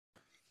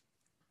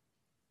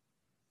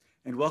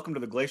and welcome to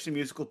the Glacially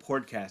Musical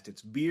Pordcast.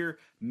 It's beer,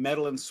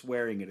 metal, and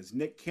swearing. It is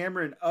Nick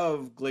Cameron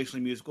of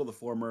Glacially Musical, the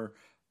former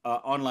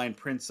online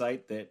print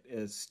site that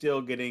is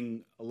still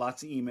getting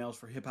lots of emails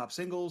for hip-hop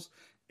singles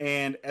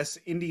and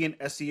Indian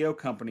SEO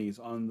companies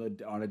on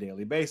a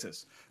daily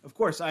basis. Of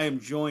course, I am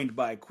joined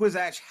by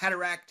Quizatch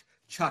Hatteract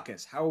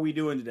Chakas. How are we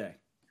doing today?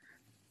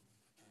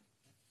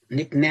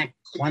 Knick knack,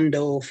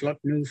 quando, fluck,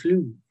 no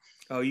flu.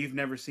 Oh, you've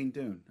never seen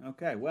Dune.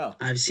 Okay, well.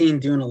 I've seen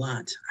Dune a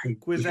lot.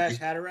 Quizatch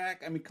Hatteract?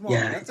 I mean, come on,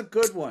 that's a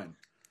good one.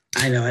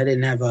 I know. I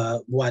didn't have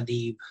a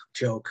Wadib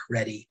joke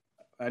ready.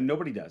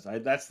 Nobody does.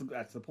 That's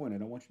the point. I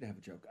don't want you to have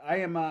a joke. I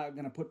am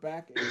going to put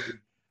back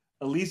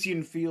a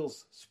Elysian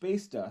Fields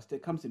Space Dust.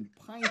 It comes in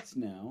pints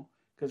now,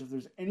 because if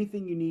there's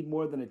anything you need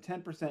more than a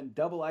 10%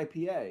 double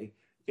IPA,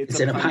 it's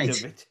a pint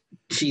of it.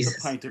 Jesus.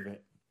 It's a pint of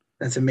it.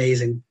 That's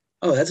amazing.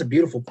 Oh, that's a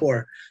beautiful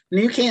pour.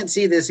 Now, you can't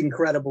see this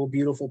incredible,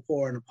 beautiful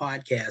pour in a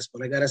podcast,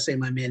 but I got to say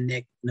my man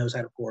Nick knows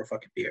how to pour a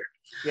fucking beer.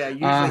 Yeah,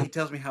 usually he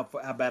tells me how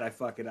bad I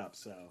fuck it up.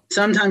 So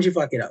sometimes you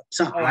fuck it up.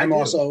 I'm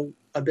also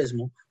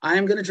abysmal. I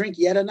am going to drink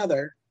yet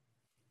another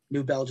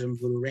New Belgium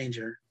Blue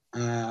Ranger.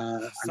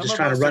 I'm just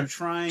trying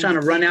to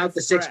run out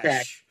the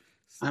six-pack.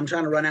 I'm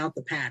trying to run out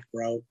the pack,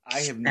 bro. I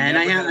have never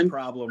had a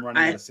problem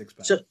running out a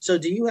six-pack. So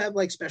do you have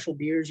like special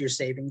beers you're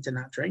saving to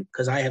not drink?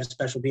 Because I have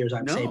special beers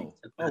I'm saving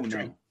to not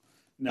drink.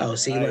 No,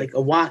 like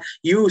a wine.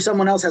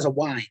 Someone else has a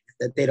wine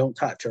that they don't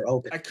touch or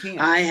open. I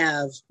can't. I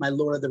have my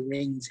Lord of the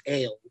Rings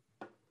ale.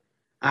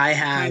 I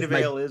have. What kind of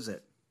ale is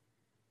it?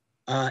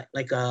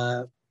 Like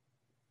a,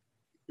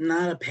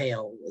 not a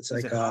pale. It's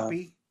like it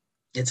hoppy?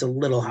 It's a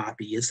little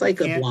hoppy. It's like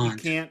a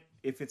blonde. You can't.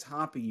 If it's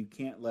hoppy, you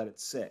can't let it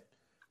sit.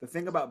 The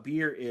thing about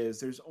beer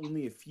is there's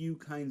only a few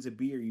kinds of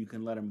beer you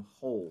can let them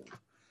hold.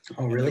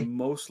 Oh, really? They're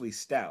mostly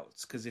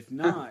stouts, because if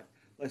not,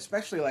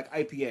 especially like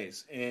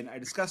IPAs, and I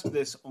discussed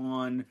this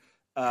on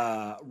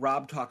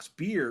Rob Talks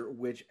Beer,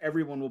 which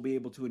everyone will be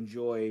able to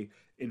enjoy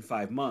in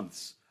 5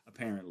 months,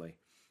 apparently.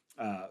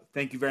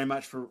 Thank you very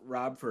much for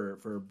Rob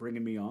for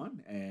bringing me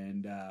on.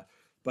 And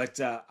but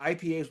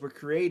IPAs were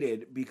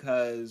created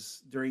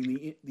because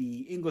during the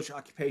English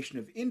occupation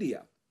of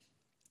India,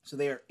 so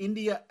they are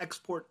India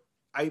export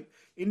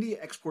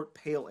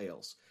pale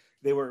ales.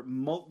 They were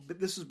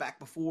this was back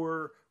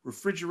before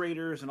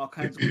refrigerators and all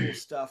kinds of cool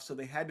stuff. So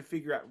they had to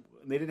figure out.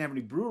 They didn't have any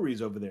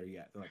breweries over there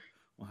yet. They're like,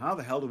 well, how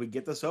the hell do we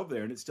get this over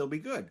there and it still be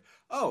good?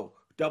 Oh,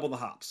 double the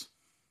hops.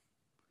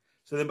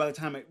 So then by the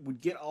time it would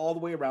get all the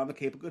way around the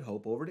Cape of Good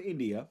Hope over to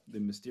India,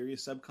 the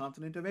mysterious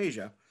subcontinent of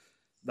Asia,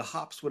 the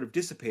hops would have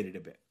dissipated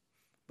a bit.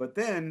 But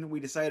then we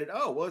decided,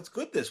 oh, well, it's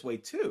good this way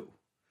too.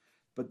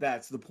 But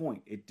that's the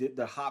point.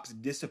 The hops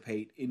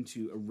dissipate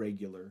into a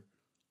regular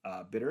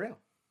bitter ale.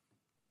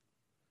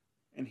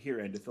 And here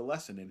endeth the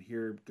lesson, and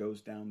here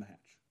goes down the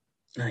hatch.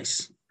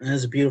 Nice. That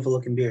is a beautiful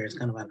looking beer. It's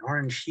kind of an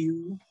orange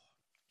hue.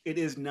 It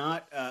is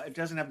not. It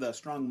doesn't have the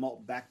strong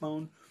malt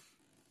backbone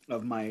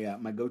of my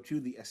my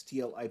go-to, the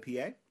STL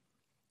IPA,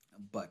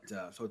 but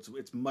so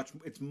it's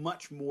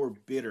much more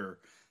bitter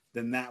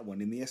than that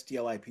one. And the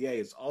STL IPA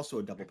is also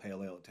a double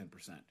pale ale at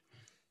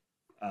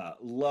 10%.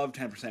 Love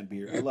 10%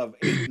 beer. I love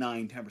 8,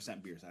 9,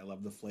 10% beers. I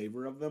love the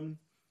flavor of them.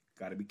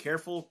 Got to be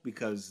careful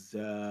because,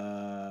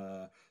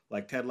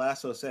 like Ted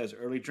Lasso says,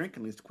 early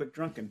drinking leads to quick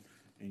drunking.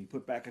 And you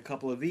put back a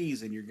couple of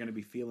these, and you're going to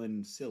be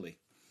feeling silly.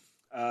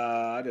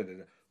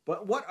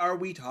 But what are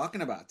we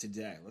talking about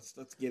today?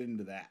 Let's get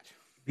into that.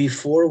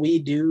 Before we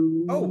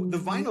do... Oh, the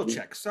vinyl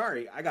check.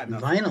 Sorry, I got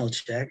nothing. Vinyl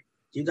check?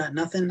 You got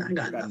nothing? I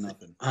got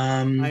nothing.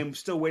 I'm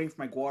still waiting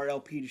for my Guar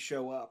LP to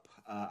show up.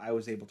 I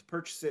was able to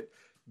purchase it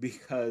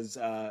because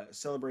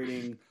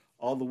celebrating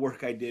all the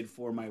work I did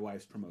for my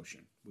wife's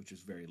promotion, which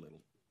is very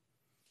little.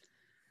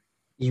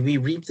 We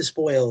reap the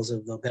spoils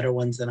of the better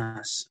ones than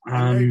us.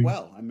 I'm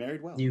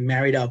married well. You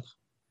married up.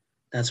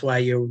 That's why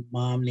your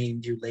mom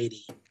named you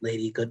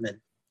Lady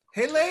Goodman.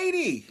 Hey,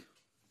 lady.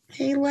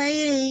 Hey,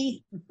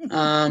 lady.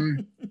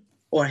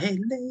 Or hey,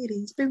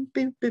 ladies. Boop,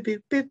 boop, boop,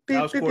 boop, boop,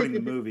 I was quoting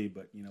the movie,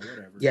 but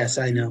whatever. Yes,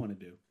 I know. What do you want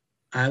to do?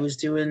 I was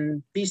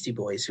doing Beastie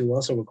Boys, who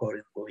also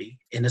recorded the movie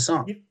in a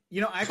song.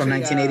 Actually, from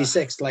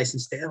 1986,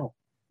 Licensed to Ill.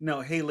 No,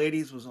 Hey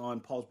Ladies was on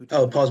Paul's Boutique.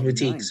 Oh, Paul's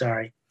Boutique.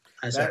 Sorry.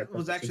 That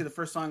was actually the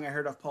first song I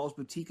heard off Paul's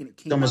Boutique, and it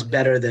came it's almost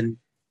better than...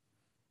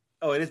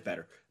 Oh, it is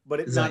better.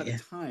 But it's not at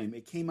the time.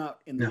 It came out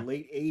in the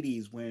late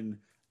 80s when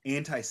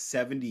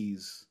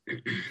anti-70s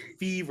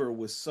fever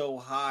was so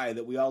high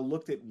that we all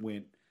looked at it and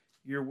went,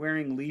 you're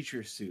wearing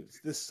leisure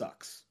suits. This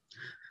sucks.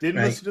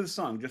 Didn't listen to the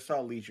song, just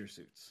saw leisure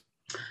suits.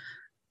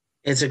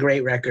 It's a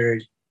great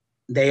record.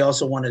 They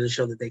also wanted to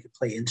show that they could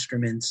play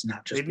instruments,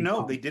 not just...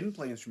 They didn't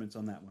play instruments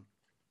on that one.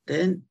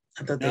 Didn't?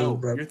 I thought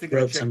they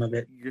wrote some of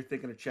it. You're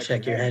thinking of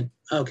Check Your Head.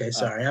 Okay,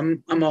 sorry.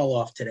 I'm all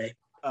off today.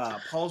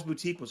 Paul's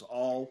Boutique was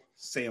all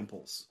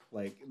samples.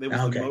 Like they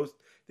was the most.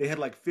 They had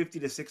like 50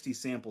 to 60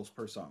 samples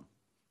per song.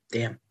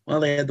 Damn. Well,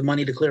 they had the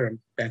money to clear them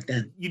back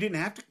then. You didn't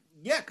have to.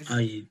 Yeah, because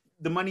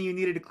the money you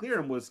needed to clear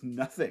them was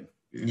nothing.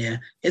 Yeah,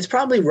 it's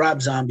probably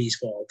Rob Zombie's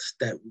fault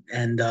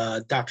and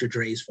Dr.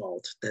 Dre's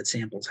fault that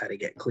samples had to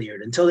get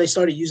cleared until they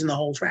started using the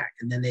whole track,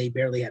 and then they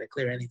barely had to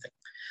clear anything.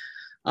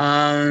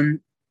 That's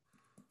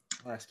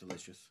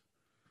delicious.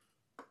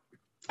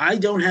 I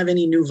don't have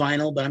any new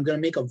vinyl, but I'm going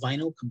to make a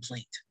vinyl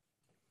complaint.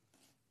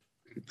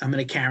 I'm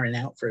going to Karen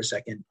out for a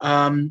second.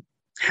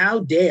 How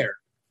dare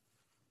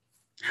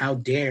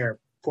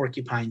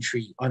Porcupine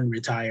Tree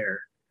Unretire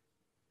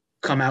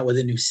come out with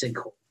a new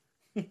single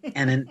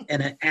and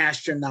an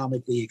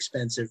astronomically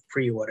expensive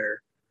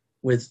pre-order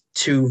with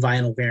 2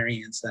 vinyl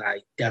variants that I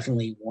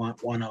definitely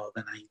want one of,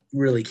 and I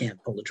really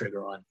can't pull the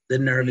trigger on. The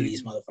nerve of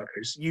these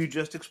motherfuckers. You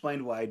just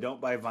explained why I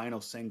don't buy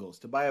vinyl singles.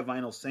 To buy a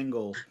vinyl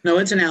single... No,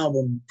 it's an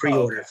album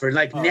pre-order for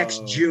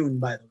next June,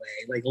 by the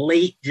way, like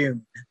late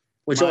June,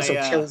 which also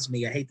kills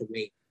me. I hate the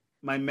wait.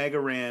 My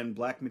Mega Ran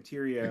Black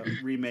Materia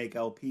remake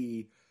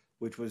LP,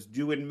 which was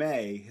due in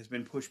May, has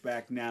been pushed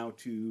back now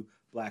to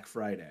Black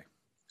Friday.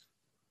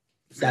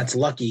 That's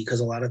lucky because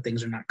a lot of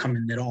things are not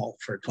coming at all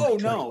for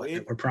 2020. Oh, no.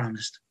 That were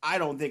promised. I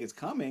don't think it's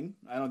coming.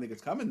 I don't think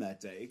it's coming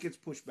that day. It gets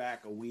pushed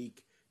back a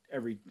week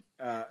every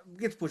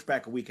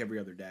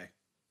other day.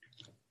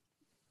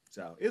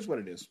 So it is what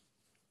it is.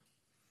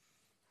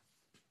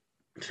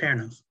 Fair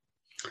enough.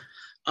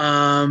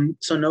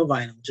 So no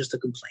vinyl, just a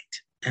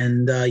complaint.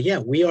 And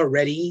we are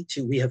ready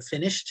to. We have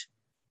finished.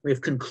 We have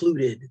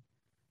concluded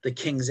the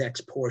King's X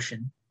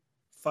portion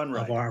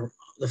of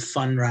the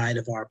fun ride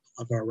of our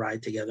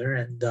ride together,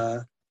 and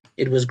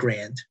it was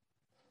grand,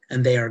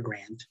 and they are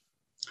grand.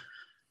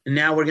 And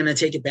now we're gonna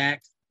take it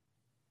back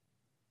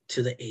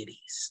to the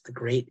 80s, the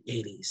great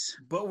 80s.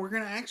 But we're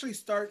gonna actually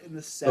start in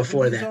the 70s.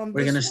 Before that,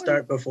 we're gonna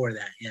start before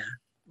that. Yeah.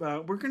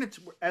 We're gonna,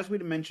 as we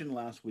mentioned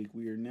last week,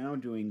 we are now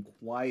doing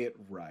Quiet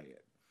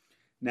Riot.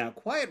 Now,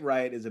 Quiet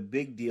Riot is a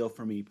big deal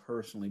for me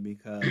personally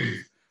because,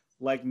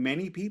 like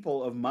many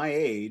people of my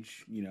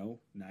age,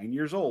 9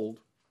 years old,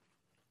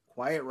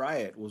 Quiet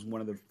Riot was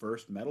one of the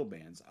first metal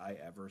bands I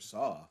ever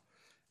saw.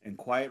 And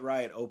Quiet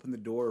Riot opened the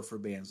door for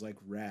bands like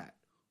Rat,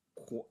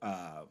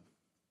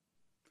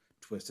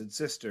 Twisted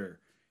Sister,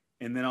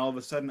 and then all of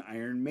a sudden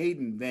Iron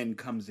Maiden then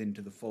comes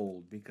into the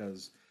fold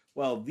because,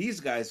 well,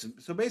 these guys,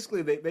 so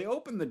basically they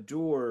opened the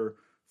door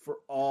for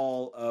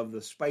all of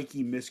the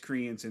spiky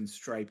miscreants in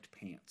striped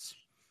pants.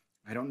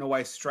 I don't know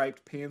why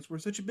striped pants were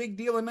such a big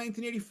deal in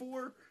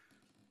 1984,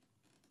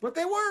 but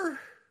they were.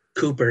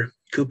 Cooper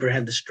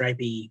had the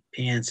stripy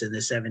pants in the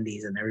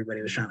 70s, and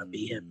everybody was trying to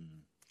beat him.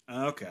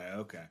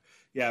 Okay.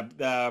 Yeah,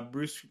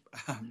 Bruce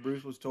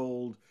was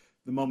told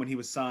the moment he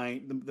was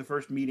signed, the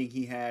first meeting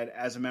he had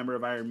as a member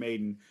of Iron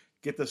Maiden,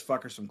 get this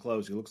fucker some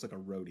clothes. He looks like a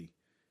roadie.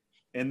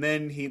 And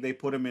then they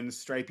put him in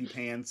stripy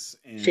pants.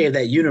 And shave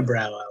that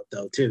unibrow out,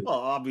 though, too. Well,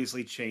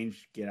 obviously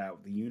get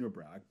out the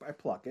unibrow. I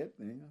pluck it.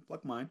 I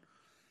pluck mine.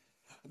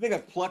 I think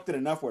I've plucked it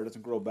enough where it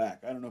doesn't grow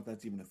back. I don't know if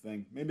that's even a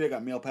thing. Maybe I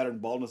got male pattern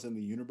baldness in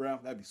the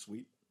unibrow. That'd be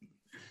sweet.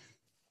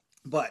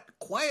 But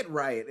Quiet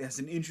Riot has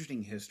an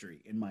interesting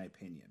history, in my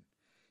opinion.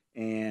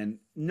 And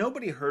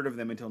nobody heard of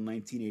them until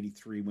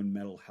 1983 when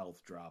Metal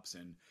Health drops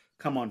and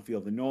Come On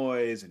Feel the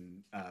Noise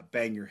and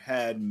Bang Your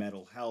Head,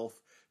 Metal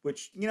Health,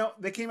 which,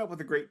 they came up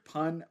with a great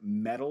pun,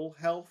 Metal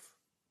Health.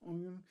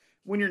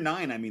 When you're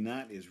 9, I mean,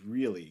 that is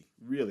really,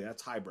 really,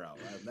 that's highbrow.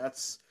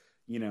 That's,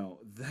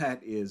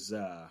 that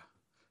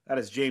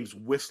is James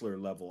Whistler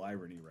level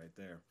irony right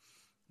there.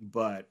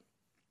 But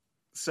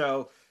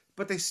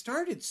they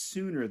started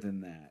sooner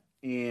than that.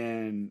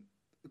 And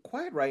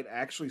Quiet Riot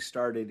actually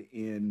started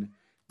in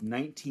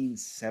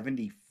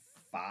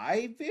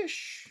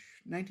 1975-ish,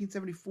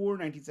 1974,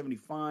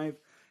 1975.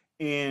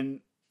 And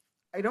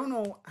I don't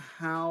know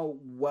how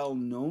well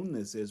known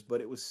this is,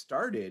 but it was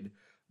started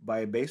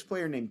by a bass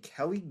player named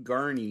Kelly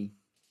Garney.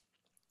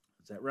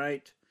 Is that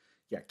right?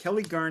 Yeah,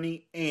 Kelly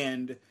Garney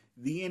and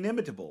the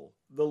inimitable,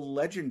 the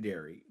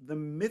legendary, the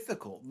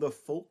mythical, the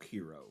folk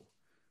hero,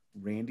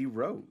 Randy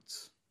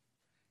Rhoads.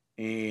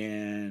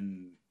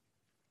 And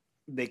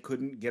they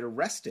couldn't get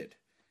arrested.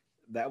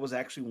 That was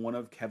actually one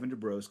of Kevin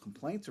Dubrow's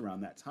complaints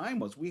around that time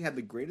was we had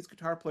the greatest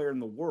guitar player in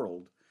the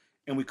world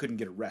and we couldn't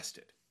get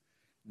arrested.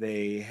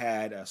 They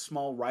had a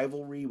small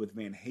rivalry with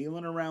Van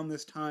Halen around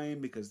this time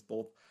because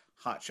both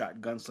hotshot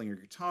gunslinger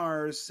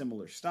guitars,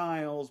 similar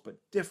styles, but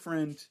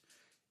different.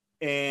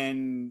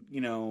 And,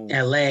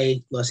 LA,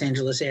 Los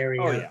Angeles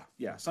area. Oh,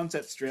 yeah.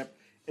 Sunset Strip.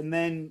 And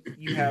then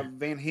you have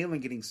Van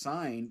Halen getting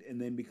signed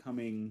and then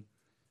becoming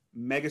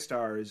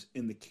megastars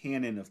in the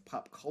canon of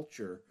pop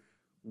culture,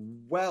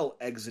 well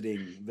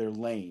exiting their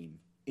lane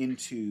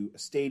into a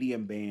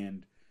stadium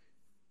band,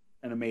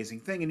 an amazing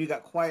thing. And you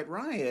got Quiet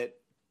Riot,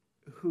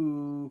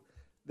 who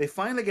they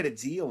finally get a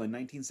deal in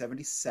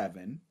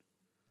 1977.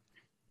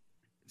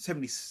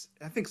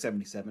 I think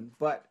 77,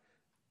 but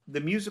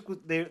the music was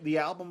the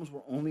albums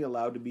were only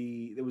allowed to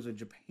be, there was a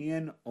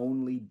Japan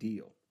only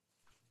deal.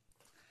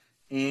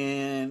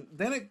 And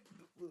then it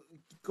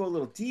go a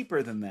little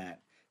deeper than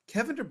that.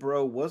 Kevin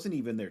Dubrow wasn't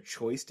even their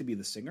choice to be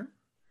the singer.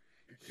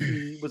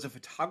 He was a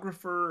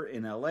photographer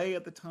in LA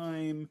at the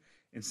time,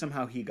 and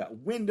somehow he got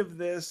wind of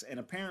this, and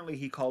apparently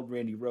he called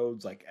Randy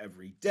Rhoads like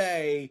every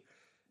day,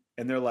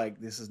 and they're like,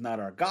 this is not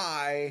our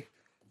guy,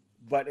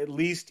 but at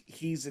least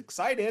he's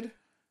excited,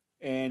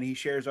 and he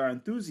shares our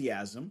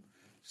enthusiasm,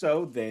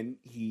 So then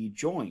he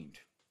joined.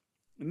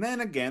 And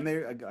then again,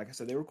 like I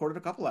said, they recorded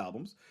a couple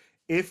albums.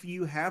 If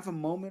you have a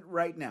moment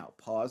right now,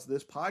 pause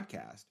this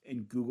podcast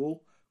and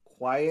Google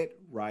Quiet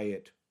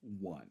Riot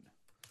 1.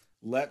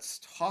 Let's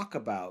talk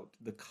about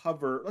the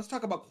cover. Let's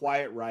talk about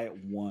Quiet Riot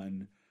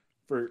 1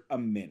 for a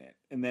minute.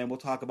 And then we'll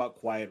talk about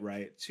Quiet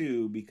Riot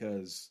 2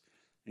 because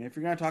if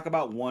you're going to talk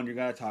about 1, you're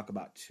going to talk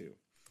about 2.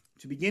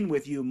 To begin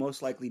with, you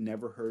most likely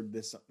never heard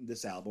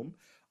this album,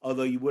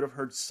 although you would have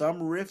heard some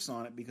riffs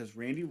on it because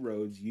Randy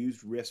Rhoads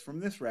used riffs from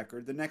this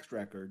record, the next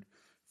record,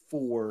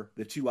 for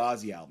the 2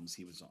 Ozzy albums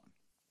he was on.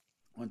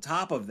 On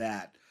top of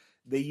that,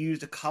 they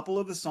used a couple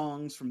of the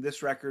songs from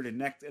this record and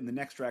the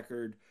next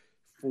record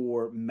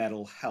for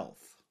Metal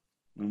Health.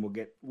 And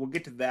we'll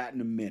get to that in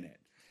a minute.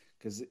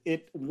 Because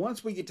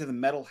once we get to the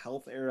Metal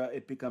Health era,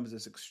 it becomes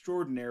this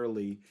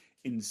extraordinarily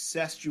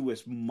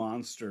incestuous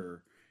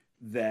monster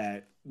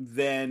that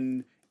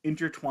then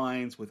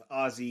intertwines with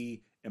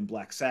Ozzy and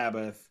Black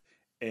Sabbath,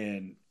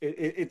 and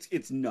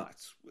it's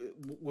nuts.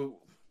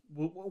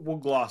 We'll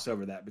gloss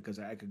over that because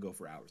I could go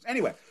for hours.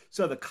 Anyway,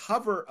 so the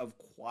cover of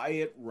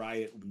Quiet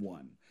Riot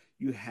 1,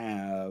 you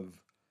have,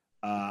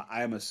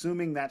 I am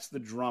assuming that's the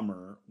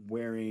drummer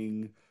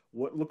wearing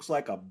what looks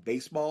like a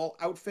baseball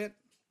outfit,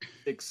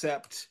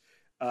 except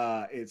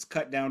it's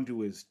cut down to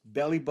his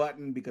belly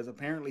button because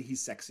apparently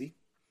he's sexy.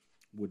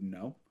 Wouldn't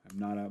know.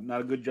 I'm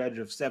not a good judge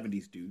of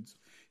 70s dudes.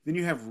 Then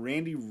you have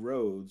Randy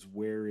Rhoads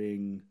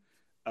wearing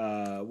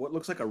what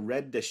looks like a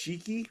red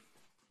dashiki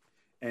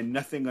and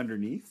nothing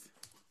underneath.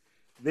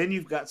 Then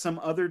you've got some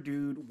other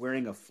dude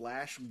wearing a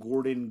Flash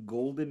Gordon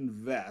golden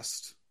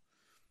vest.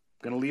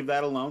 Gonna leave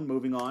that alone.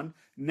 Moving on.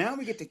 Now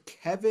we get to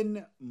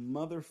Kevin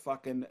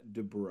motherfucking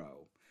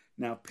Dubrow.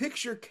 Now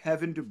picture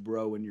Kevin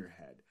Dubrow in your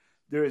head.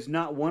 There is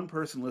not one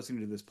person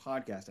listening to this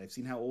podcast, I've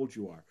seen how old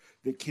you are,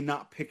 that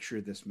cannot picture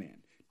this man.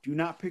 Do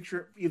not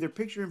picture him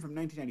from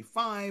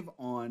 1995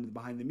 on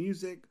Behind the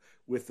Music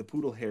with the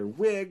poodle hair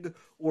wig,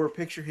 or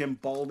picture him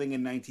balding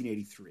in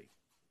 1983.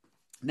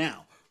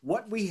 Now,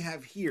 what we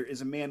have here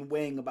is a man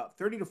weighing about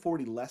 30 to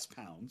 40 less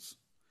pounds.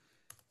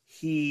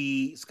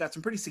 He's got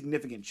some pretty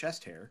significant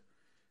chest hair.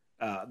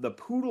 The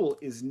poodle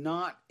is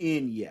not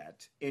in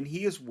yet, and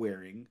he is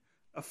wearing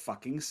a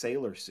fucking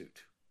sailor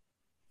suit.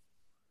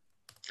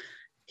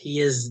 He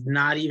is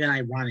not even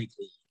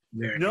ironically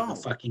wearing a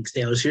fucking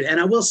sailor suit. And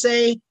I will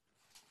say,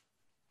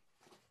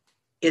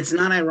 it's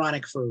not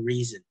ironic for a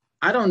reason.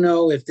 I don't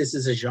know if this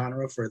is a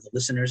genre for the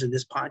listeners of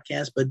this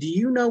podcast, but do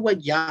you know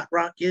what yacht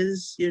rock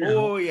is? You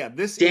know,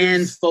 this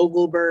Dan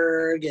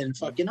Fogelberg and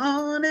fucking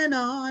on and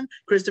on,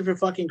 Christopher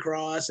fucking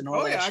Cross and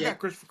all that shit. I got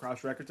Christopher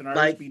Cross records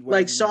and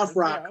like soft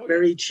rock,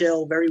 very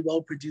chill, very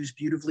well produced,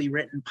 beautifully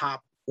written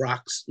pop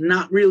rocks,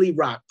 not really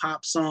rock,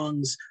 pop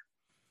songs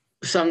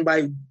sung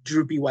by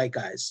droopy white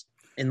guys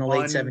in the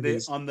late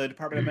 70s. On the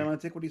Department of Mental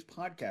Antiquities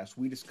podcast,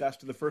 we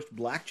discussed the first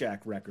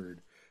Blackjack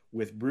record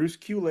with Bruce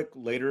Kulick,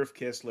 later of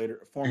Kiss,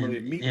 formerly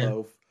of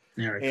Meatloaf,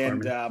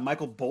 and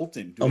Michael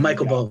Bolton.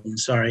 Michael Bolton,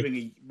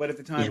 sorry. But at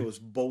the time it was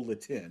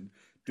Bulletin,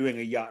 doing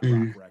a yacht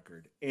rock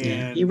record.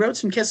 And he wrote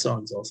some Kiss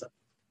songs also.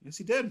 Yes,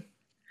 he did.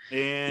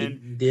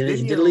 And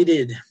he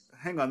did.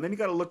 Hang on, then you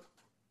got to look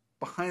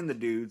behind the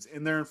dudes,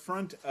 and they're in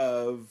front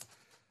of,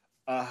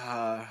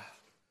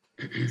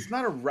 it's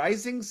not a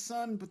rising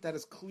sun, but that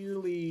is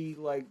clearly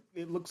like,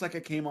 it looks like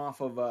it came off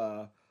of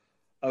a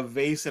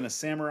vase in a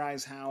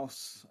samurai's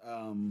house.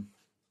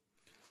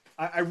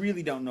 I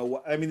really don't know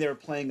what. I mean, they were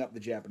playing up the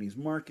Japanese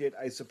market,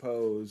 I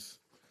suppose.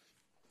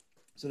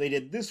 So they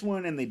did this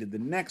one and they did the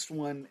next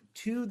one.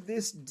 To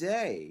this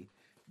day,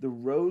 the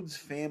Rhoads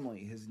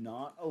family has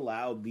not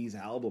allowed these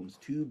albums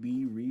to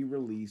be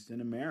re-released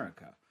in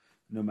America,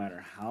 no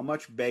matter how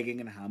much begging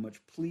and how much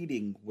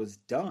pleading was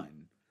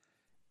done.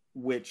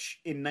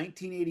 Which in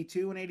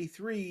 1982 and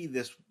 83,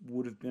 this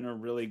would have been a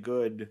really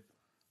good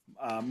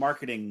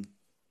marketing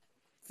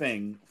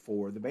thing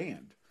for the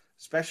band,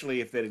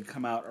 especially if it had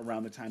come out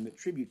around the time that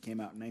Tribute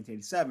came out in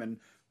 1987,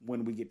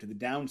 when we get to the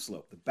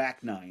downslope, the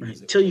back nines.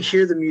 Right. Until you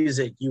hear the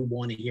music, you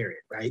want to hear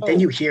it, right?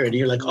 Then you hear it, and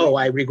you're like, oh,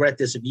 I regret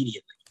this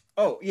immediately.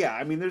 Oh, yeah.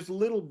 I mean, there's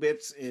little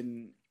bits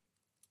in,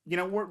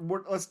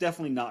 let's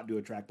definitely not do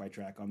a track by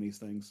track on these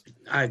things.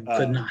 I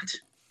could not.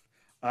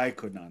 I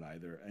could not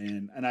either.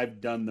 And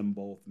I've done them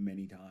both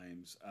many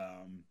times.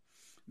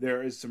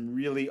 There is some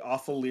really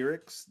awful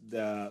lyrics.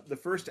 The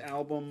first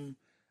album,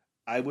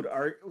 I would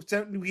argue,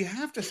 so we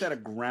have to set a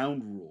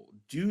ground rule.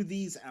 Do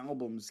these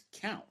albums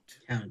count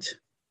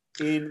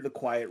in the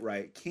Quiet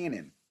Riot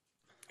canon?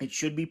 It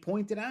should be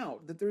pointed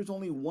out that there's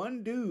only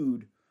one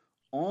dude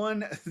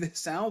on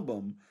this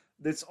album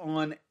that's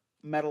on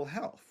Metal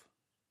Health.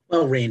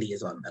 Well, Randy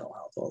is on Metal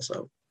Health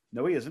also.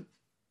 No, he isn't.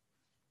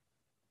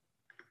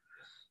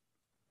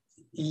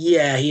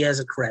 Yeah, he has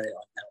a credit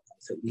on Metal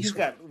Health. He's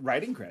got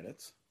writing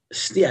credits.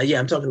 Yeah,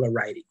 I'm talking about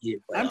writing.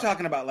 I'm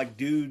talking about like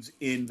dudes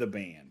in the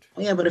band.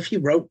 Yeah, but if he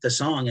wrote the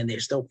song and they're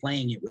still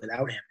playing it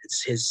without him,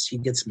 it's his. He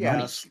gets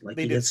money. Like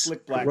they did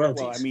Slick Black.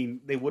 Royalties. Well, I mean,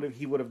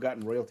 he would have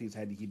gotten royalties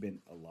had he been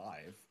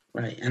alive.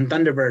 Right, and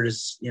Thunderbird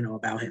is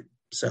about him.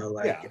 So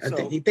I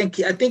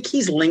think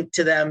he's linked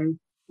to them.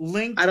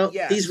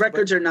 These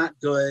records are not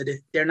good.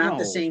 They're not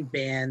the same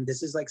band.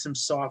 This is like some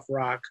soft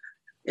rock.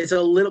 It's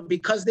a little,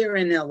 because they're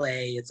in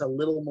LA, it's a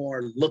little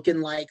more looking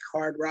like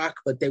hard rock,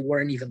 but they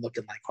weren't even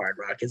looking like hard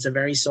rock. It's a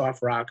very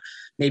soft rock.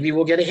 Maybe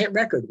we'll get a hit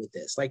record with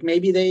this. Like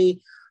maybe they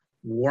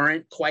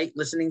weren't quite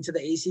listening to the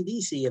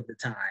AC/DC of the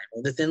time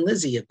or the Thin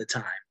Lizzy of the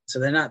time. So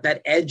they're not,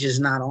 that edge is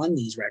not on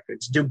these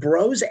records.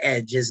 Dubrow's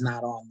edge is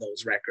not on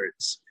those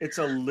records. It's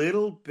a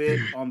little bit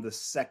on the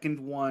second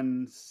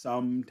one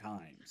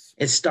sometimes.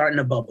 It's starting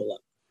to bubble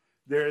up.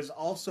 There's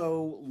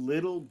also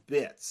little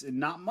bits, and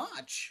not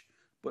much,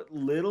 but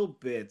little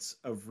bits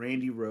of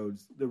Randy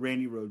Rhoads, the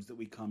Randy Rhoads that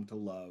we come to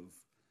love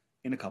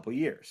in a couple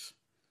years.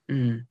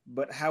 Mm.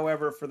 But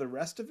however, for the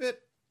rest of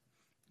it,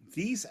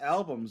 these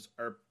albums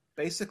are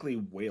basically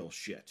whale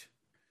shit.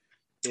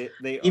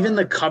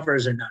 The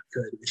covers are not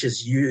good, which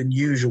is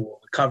unusual.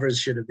 The covers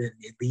should have been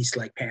at least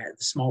like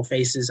small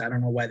faces. I don't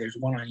know why there's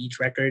one on each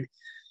record.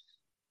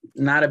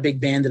 Not a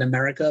big band in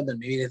America, but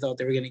maybe they thought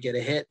they were going to get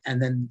a hit.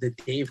 And then the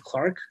Dave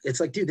Clark,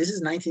 it's like, dude, this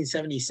is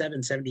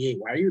 1977, 78.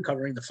 Why are you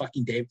covering the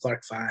fucking Dave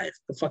Clark 5?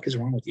 The fuck is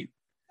wrong with you?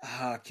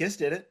 Kiss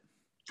did it.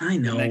 I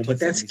know, but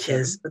that's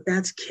Kiss.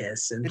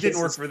 And it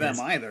didn't work for them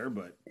either,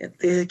 but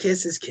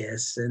Kiss is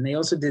Kiss. And they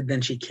also did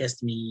Then She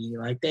Kissed Me.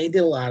 Like they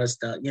did a lot of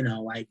stuff,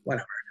 like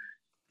whatever.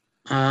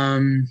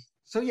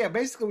 So yeah,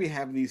 basically we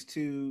have these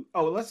two.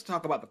 Oh, let's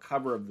talk about the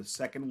cover of the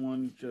second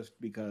one, just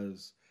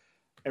because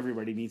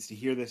everybody needs to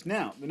hear this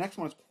now. The next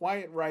one is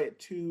Quiet Riot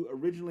 2,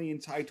 originally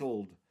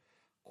entitled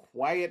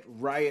Quiet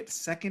Riot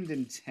 2nd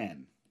and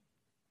 10.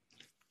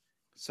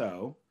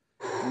 So,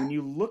 when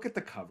you look at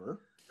the cover,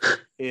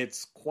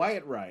 it's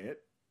Quiet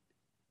Riot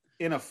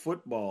in a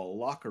football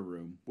locker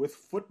room with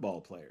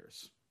football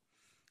players.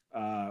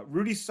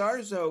 Rudy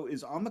Sarzo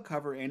is on the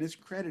cover and is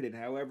credited,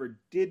 however,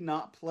 did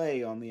not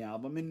play on the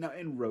album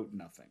and wrote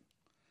nothing.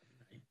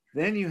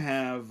 Then you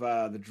have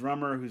the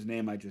drummer, whose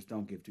name I just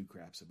don't give two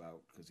craps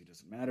about because he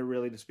doesn't matter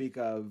really to speak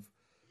of,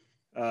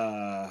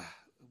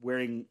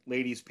 wearing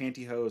ladies'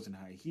 pantyhose and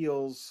high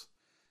heels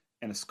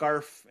and a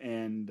scarf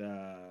and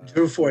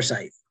Drew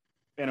Forsythe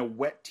and a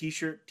wet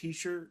t-shirt.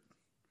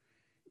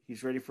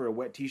 He's ready for a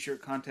wet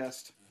t-shirt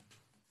contest.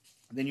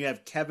 Then you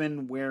have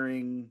Kevin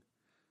wearing,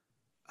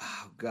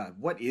 oh God,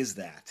 what is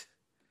that?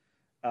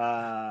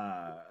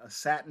 A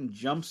satin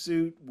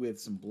jumpsuit with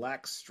some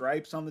black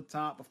stripes on the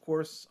top, of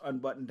course,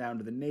 unbuttoned down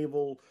to the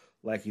navel,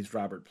 like he's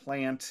Robert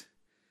Plant,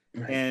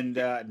 right.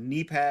 And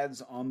knee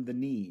pads on the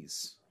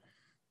knees.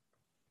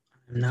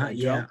 Not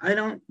yet. I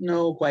don't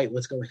know quite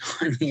what's going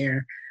on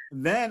here.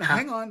 Then,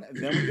 hang on.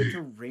 Then we get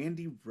to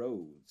Randy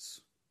Rhoads.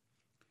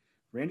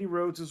 Randy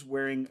Rhoads is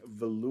wearing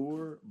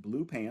velour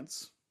blue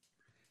pants,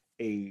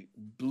 a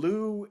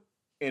blue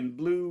and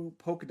blue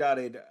polka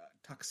dotted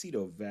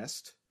tuxedo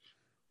vest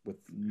with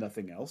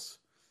nothing else,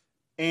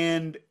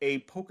 and a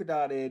polka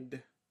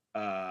dotted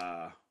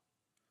bow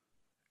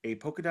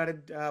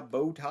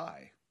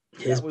tie.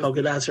 His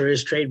polka dots are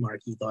his trademark.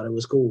 He thought it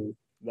was cool.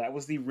 That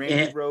was the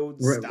Randy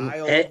Rhoads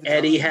style.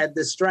 Eddie had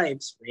the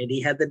stripes.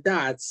 Randy had the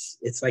dots.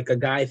 It's like a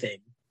guy thing.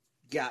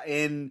 Yeah,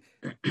 and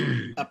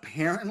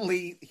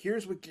apparently,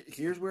 here's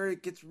where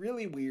it gets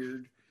really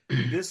weird.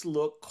 This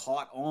look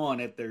caught on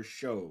at their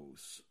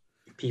shows.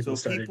 People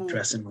started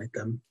dressing like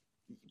them.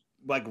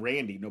 Like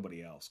Randy,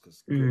 nobody else.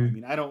 Because I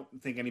mean, I don't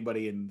think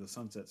anybody in the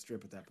Sunset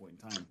Strip at that point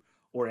in time,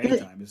 or any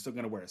time, is still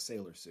going to wear a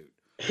sailor suit.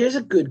 Here's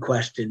a good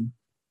question.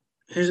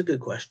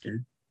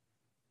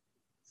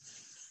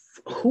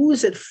 Who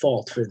is at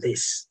fault for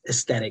these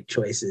aesthetic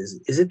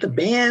choices? Is it the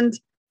band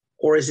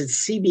or is it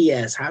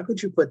CBS? How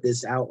could you put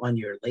this out on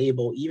your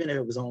label, even if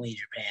it was only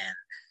Japan?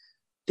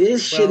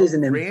 This shit is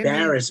an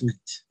embarrassment.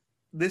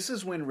 This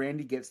is when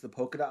Randy gets the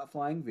polka dot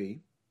flying V,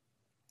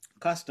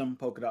 custom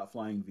polka dot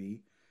flying V,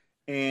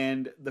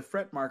 and the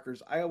fret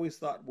markers I always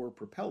thought were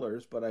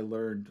propellers, but I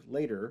learned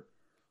later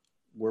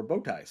were bow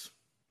ties.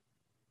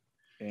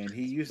 And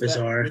he used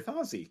that with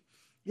Ozzy.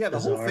 Yeah, the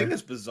whole thing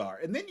is bizarre.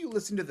 And then you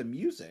listen to the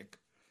music,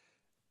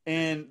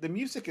 and the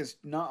music is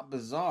not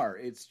bizarre.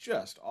 It's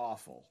just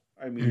awful.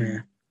 I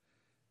mean,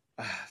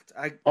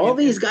 all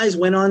these guys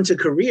went on to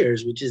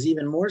careers, which is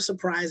even more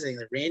surprising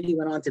that Randy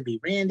went on to be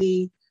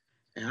Randy.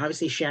 And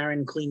obviously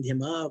Sharon cleaned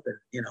him up.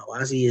 And,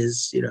 Ozzy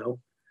is,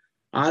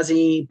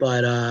 Ozzy.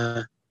 But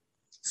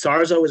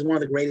Sarzo is one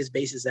of the greatest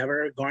bassists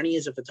ever. Garney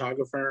is a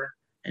photographer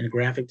and a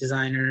graphic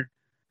designer.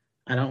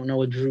 I don't know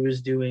what Drew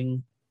is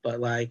doing, but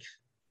like...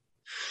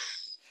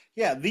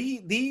 Yeah,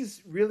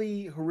 these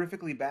really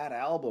horrifically bad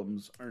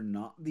albums are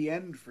not the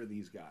end for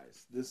these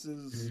guys. This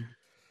is... Mm-hmm.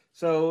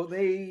 So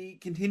they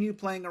continue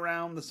playing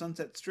around the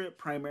Sunset Strip,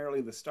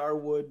 primarily the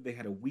Starwood. They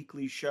had a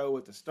weekly show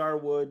at the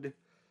Starwood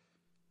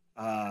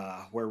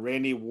where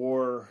Randy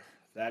wore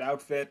that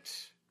outfit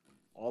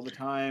all the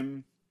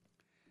time.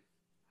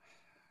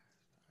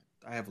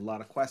 I have a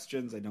lot of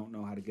questions. I don't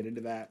know how to get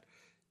into that.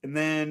 And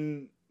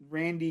then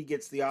Randy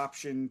gets the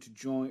option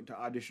to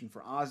audition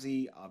for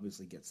Ozzy,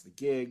 obviously gets the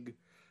gig.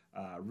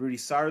 Rudy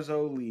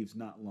Sarzo leaves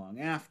not long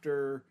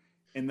after.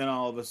 And then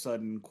all of a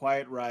sudden,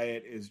 Quiet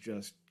Riot is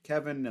just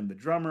Kevin and the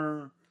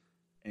drummer.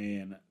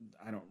 And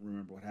I don't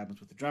remember what happens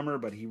with the drummer,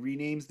 but he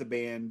renames the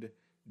band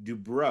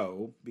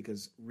Dubrow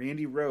because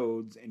Randy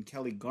Rhoads and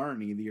Kelly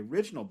Garney, the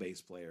original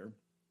bass player,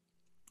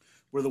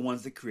 were the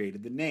ones that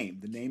created the name.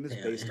 The name is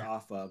based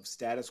off of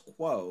Status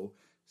Quo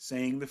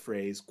saying the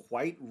phrase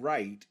 "quite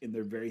right" in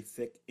their very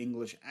thick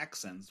English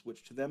accents,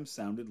 which to them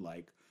sounded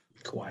like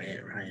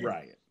Quiet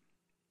Riot.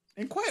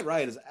 And Quiet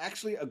Riot is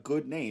actually a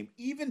good name.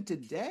 Even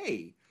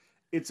today,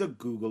 it's a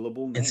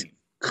Googleable name. It's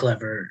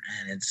clever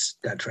and it's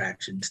got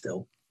traction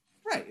still.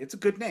 Right. It's a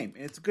good name.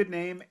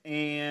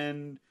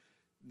 And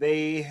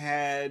they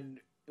had,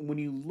 when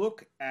you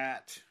look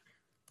at,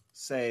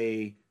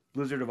 say,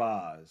 Blizzard of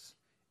Oz,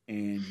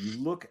 and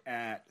you look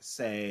at,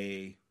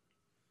 say,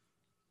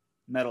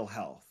 Metal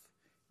Health,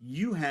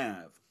 you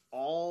have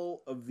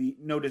all of the,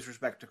 no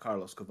disrespect to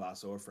Carlos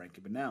Cavasso or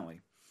Frankie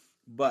Banali,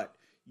 but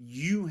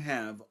you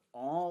have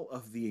all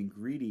of the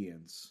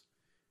ingredients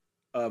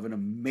of an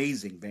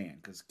amazing band.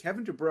 Because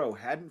Kevin Dubrow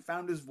hadn't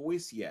found his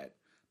voice yet,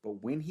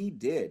 but when he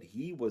did,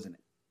 he was an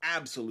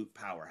absolute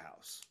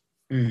powerhouse.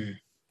 Mm-hmm.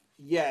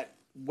 Yet,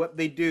 what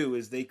they do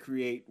is they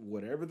create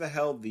whatever the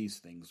hell these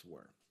things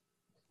were.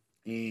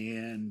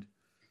 And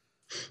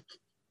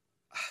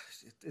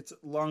it's a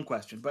long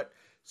question. But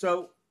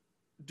so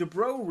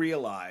Dubrow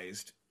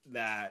realized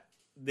that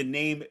the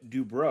name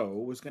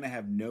Dubrow was going to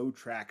have no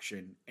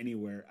traction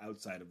anywhere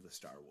outside of the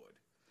Starwood.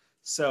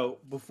 So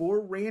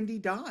before Randy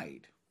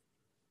died,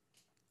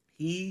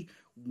 he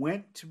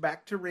went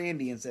back to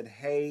Randy and said,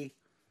 "Hey,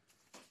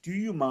 do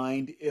you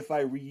mind if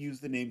I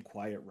reuse the name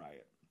Quiet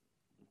Riot?"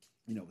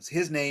 You know, it was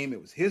his name,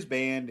 it was his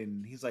band,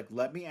 and he's like,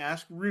 "Let me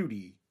ask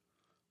Rudy,"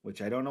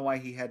 which I don't know why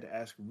he had to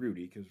ask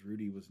Rudy, because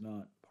Rudy was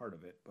not part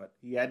of it, but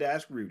he had to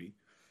ask Rudy.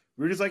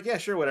 Rudy's like, "Yeah,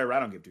 sure, whatever, I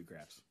don't give two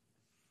craps."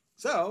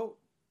 So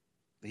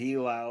he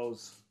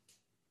allows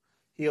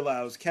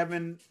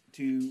Kevin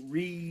to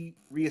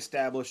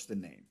reestablish the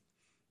name.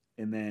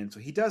 And then, so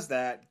he does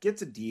that,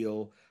 gets a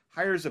deal,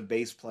 hires a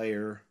bass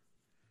player,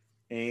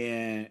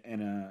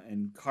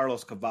 and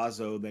Carlos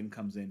Cavazo then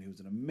comes in, who's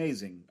an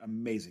amazing,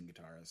 amazing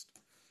guitarist.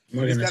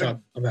 We're going to talk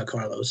about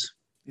Carlos.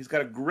 He's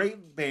got a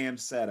great band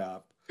set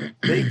up.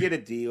 They get a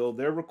deal.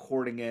 They're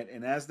recording it.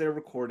 And as they're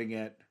recording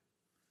it,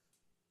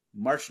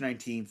 March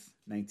 19th,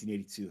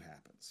 1982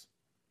 happens.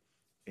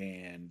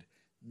 And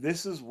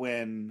this is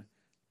when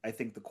I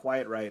think the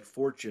Quiet Riot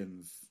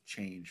fortunes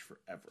change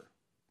forever.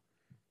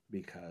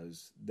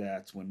 Because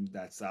that's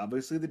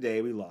obviously the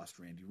day we lost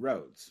Randy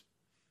Rhoads.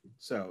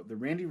 So the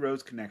Randy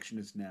Rhoads connection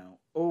is now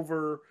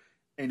over.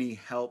 Any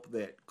help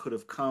that could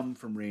have come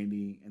from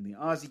Randy in the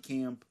Aussie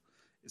camp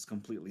is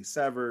completely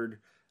severed.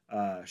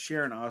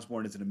 Sharon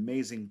Osbourne is an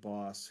amazing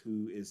boss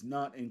who is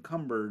not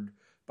encumbered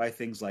by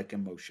things like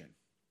emotion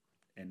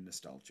and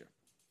nostalgia.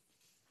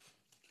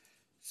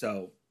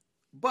 So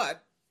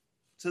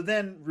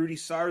then Rudy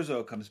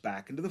Sarzo comes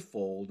back into the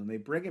fold, and they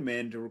bring him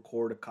in to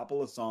record a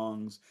couple of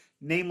songs,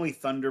 namely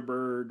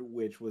Thunderbird,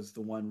 which was the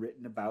one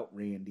written about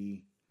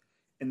Randy.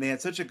 And they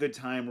had such a good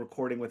time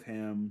recording with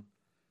him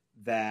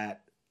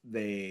that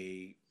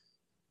they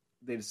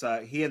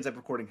decide he ends up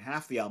recording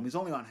half the album. He's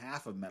only on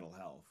half of Metal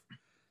Health,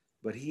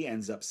 but he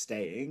ends up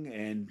staying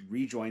and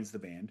rejoins the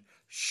band.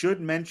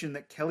 Should mention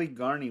that Kelly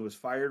Garney was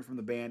fired from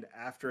the band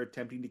after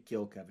attempting to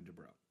kill Kevin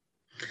Dubrow.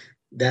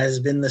 That has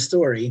been the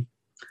story.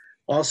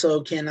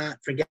 Also, cannot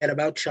forget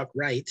about Chuck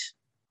Wright,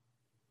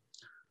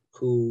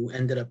 who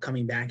ended up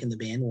coming back in the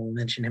band. We'll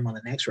mention him on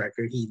the next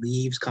record. He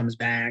leaves, comes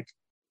back,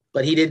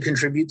 but he did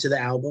contribute to the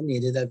album. He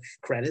did have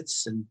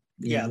credits. And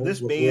this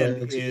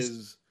band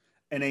is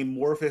an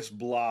amorphous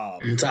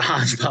blob. It's a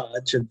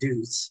hodgepodge of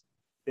dudes.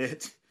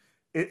 It's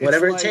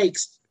whatever it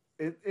takes.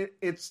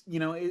 It's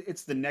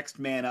the next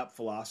man up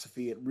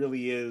philosophy. It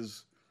really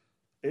is.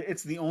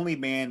 It's the only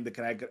band that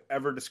I could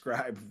ever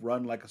describe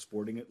run like a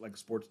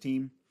sports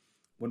team.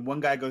 When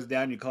one guy goes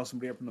down, you call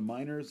somebody up from the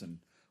minors, and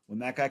when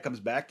that guy comes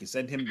back, you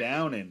send him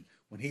down, and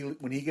when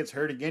he gets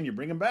hurt again, you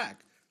bring him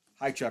back.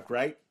 Hi, Chuck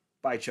Wright.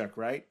 Bye, Chuck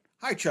Wright.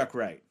 Hi, Chuck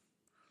Wright.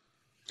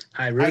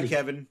 Hi, Rudy. Hi,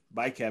 Kevin.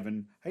 Bye,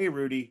 Kevin. Hey,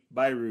 Rudy.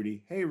 Bye,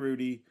 Rudy. Hey,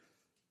 Rudy.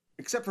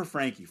 Except for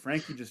Frankie.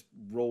 Frankie just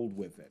rolled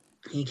with it.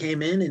 He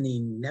came in and he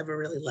never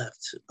really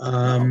left.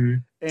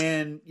 And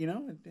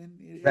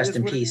rest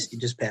in peace. He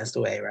just passed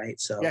away, right?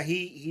 So yeah,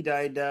 he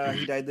died.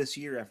 He died this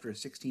year after a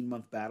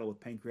 16-month battle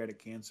with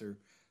pancreatic cancer.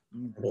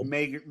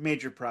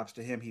 Major props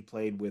to him. He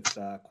played with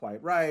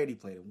Quiet Riot. He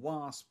played in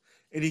Wasp,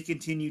 and he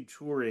continued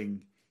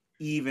touring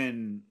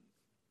even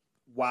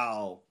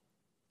while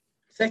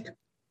sick.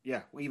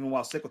 Yeah, even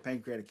while sick with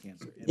pancreatic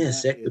cancer. And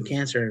sick with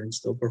cancer, and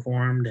still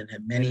performed and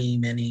had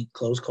many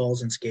close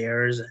calls and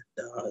scares. And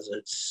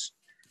it's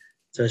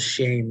a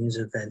shame. He's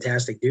a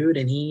fantastic dude,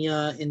 and he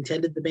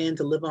intended the band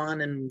to live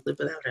on and live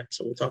without him.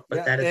 So we'll talk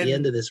about that at the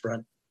end of this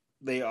run.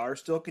 They are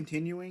still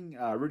continuing.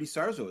 Rudy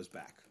Sarzo is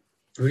back.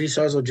 Rudy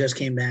Sarzo just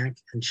came back,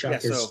 and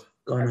Chuck has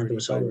gone on to a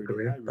solo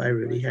career. Bye,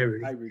 Rudy. Hi,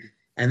 Rudy.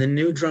 And the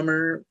new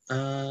drummer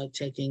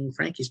taking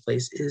Frankie's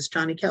place is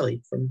Johnny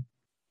Kelly from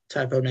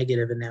Typo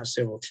Negative and now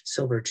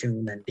Silver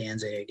Tune and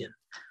Danzig.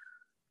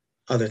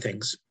 other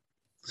things.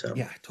 So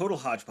yeah, total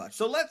hodgepodge.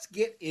 So let's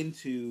get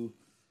into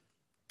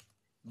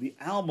the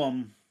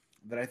album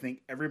that I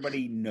think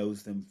everybody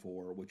knows them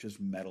for, which is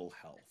Metal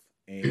Health.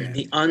 And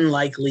the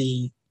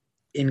unlikely,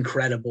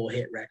 incredible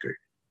hit record.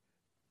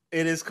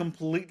 It is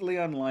completely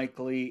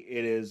unlikely.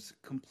 It is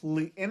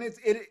complete, and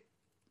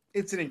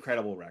it's an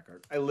incredible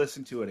record. I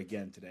listened to it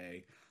again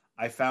today.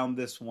 I found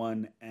this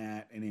one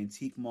at an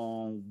antique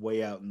mall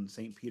way out in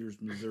St. Peters,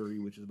 Missouri,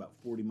 which is about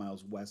 40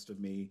 miles west of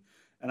me.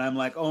 And I'm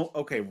like, oh,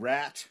 okay,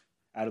 Rat,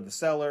 Out of the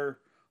Cellar,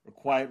 or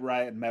Quiet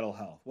Riot, Metal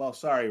Health. Well,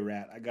 sorry,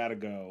 Rat, I gotta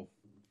go.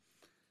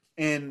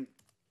 And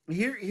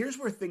here's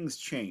where things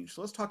change.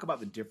 So let's talk about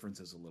the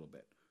differences a little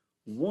bit.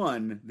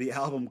 One, the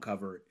album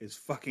cover is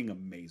fucking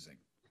amazing.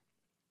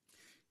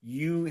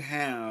 You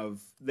have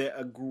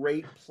a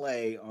great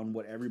play on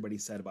what everybody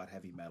said about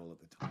heavy metal at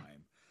the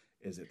time.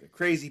 Is that they're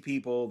crazy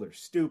people, they're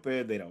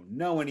stupid, they don't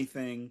know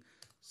anything.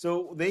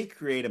 So they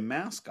create a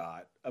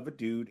mascot of a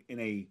dude in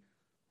a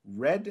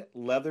red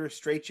leather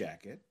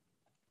straitjacket,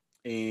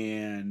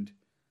 and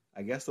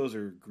I guess those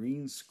are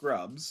green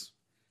scrubs,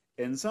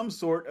 and some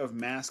sort of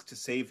mask to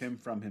save him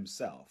from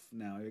himself.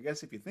 Now, I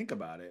guess if you think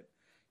about it,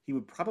 he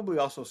would probably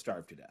also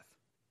starve to death.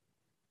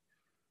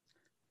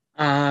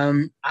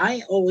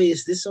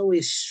 This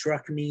always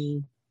struck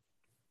me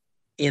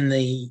in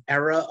the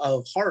era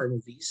of horror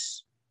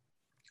movies.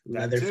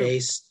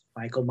 Leatherface,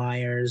 Michael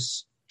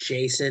Myers,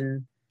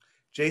 Jason.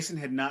 Jason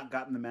had not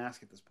gotten the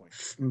mask at this point.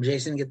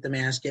 Jason get the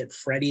mask at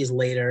Freddy's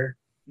later,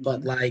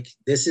 but like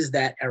this is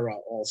that era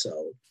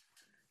also.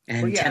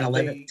 And 10,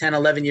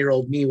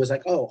 11-year-old me was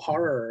like, oh,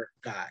 horror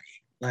guy.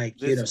 Like,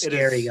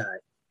 scary guy.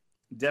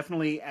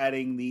 Definitely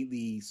adding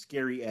the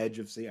scary edge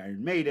of, say,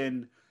 Iron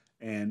Maiden.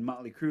 And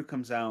Motley Crue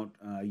comes out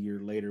a year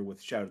later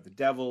with Shout at the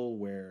Devil,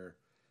 where,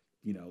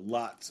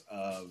 lots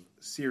of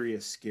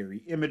serious,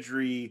 scary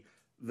imagery,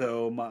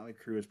 though Motley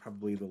Crue is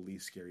probably the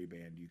least scary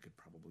band you could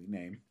probably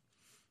name,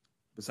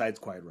 besides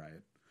Quiet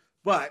Riot.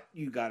 But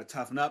you got to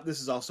toughen up.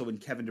 This is also when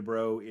Kevin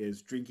Dubrow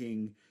is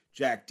drinking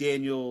Jack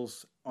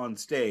Daniels on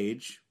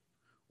stage,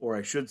 or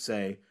I should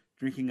say,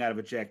 drinking out of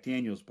a Jack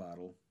Daniels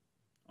bottle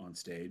on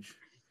stage.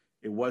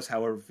 It was,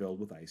 however, filled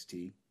with iced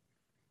tea.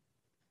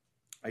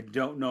 I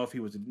don't know if he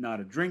was not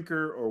a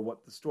drinker or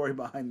what the story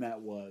behind that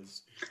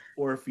was,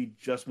 or if he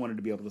just wanted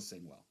to be able to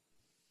sing well.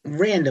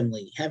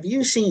 Randomly, have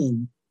you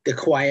seen the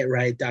Quiet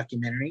Riot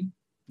documentary?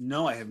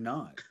 No, I have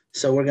not.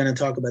 So we're going to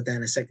talk about that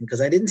in a second, because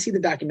I didn't see the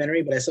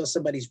documentary, but I saw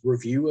somebody's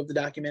review of the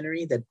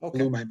documentary that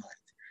blew my mind.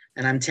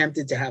 And I'm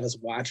tempted to have us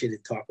watch it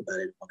and talk about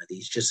it one of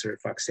these, just for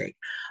fuck's sake.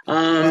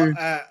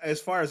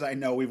 As far as I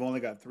know, we've only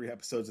got 3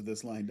 episodes of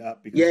this lined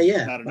up. Because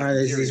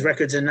these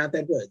records are not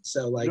that good,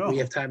 so we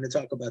have time to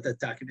talk about that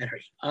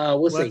documentary.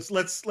 We'll see.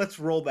 Let's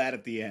roll that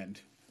at the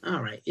end.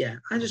 All right, yeah.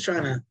 I'm just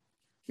trying to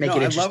make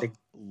it interesting.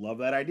 Love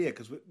that idea,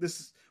 because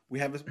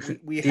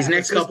these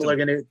next couple are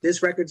gonna.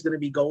 This record's gonna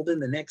be golden.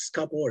 The next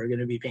couple are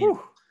gonna be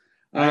painful.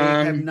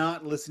 I have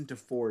not listened to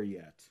 4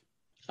 yet.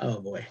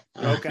 Oh boy.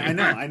 Okay, I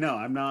know.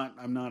 I'm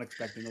not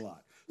expecting a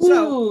lot.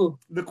 So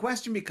the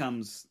question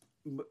becomes,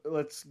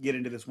 let's get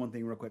into this one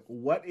thing real quick.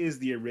 What is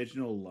the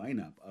original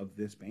lineup of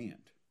this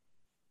band?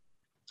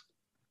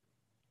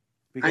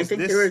 Because I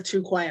think there are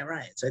 2 Quiet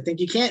Riots. I think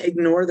you can't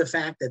ignore the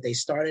fact that they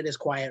started as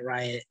Quiet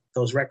Riot.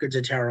 Those records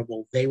are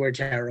terrible. They were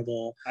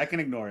terrible. I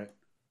can ignore it.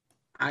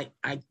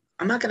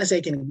 I'm not going to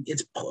say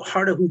it's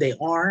part of who they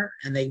are,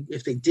 and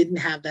if they didn't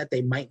have that,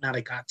 they might not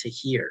have got to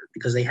here,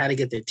 because they had to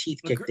get their teeth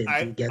kicked in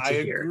to get to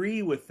here. I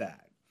agree with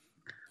that.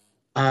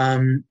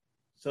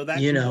 So that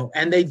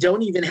and they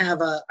don't even have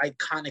a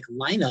iconic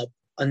lineup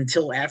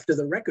until after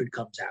the record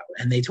comes out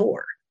and they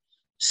tour.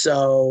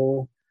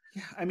 So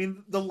yeah, I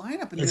mean the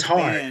lineup in this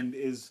band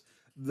is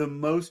the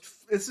most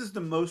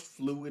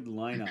fluid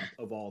lineup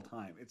of all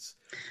time. It's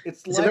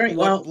like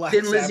what Black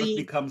Sabbath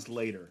becomes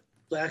later.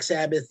 Black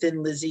Sabbath,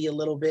 Thin Lizzy a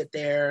little bit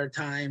there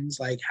times.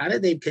 Like, how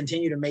did they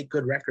continue to make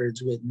good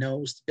records with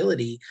no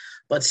stability?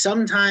 But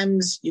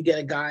sometimes you get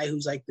a guy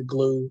who's like the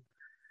glue,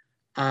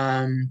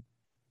 and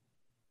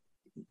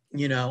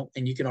you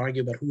can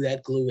argue about who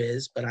that glue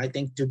is. But I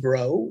think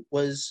Dubrow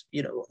was,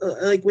 you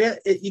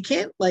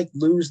can't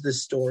lose the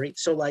story.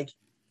 So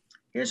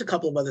here's a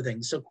couple of other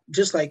things. So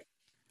just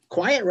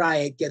Quiet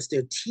Riot gets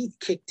their teeth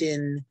kicked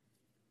in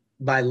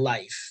by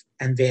Life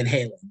and Van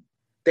Halen.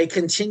 They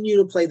continue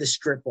to play the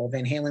strip while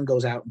Van Halen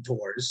goes out and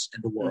tours in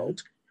the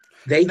world.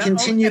 They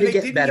continue to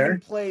get better. They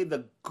didn't play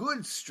the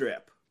good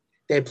strip.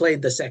 They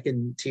played the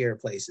second tier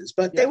places,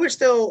 but they were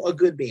still a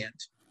good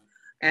band.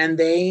 And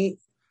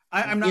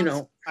I'm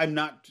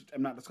not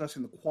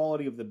discussing the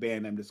quality of the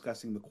band. I'm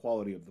discussing the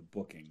quality of the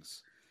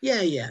bookings.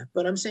 Yeah.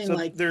 But I'm saying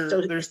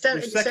they're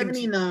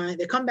 79.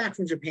 They come back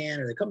from Japan,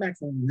 or they come back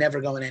from never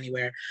going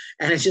anywhere.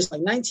 And it's just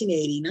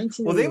 1980,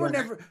 1981. Well, they were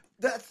never.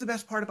 That's the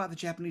best part about the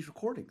Japanese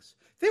recordings.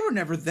 They were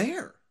never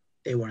there.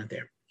 They weren't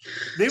there.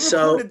 They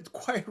recorded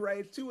Quiet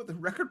Riot 2 at the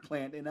record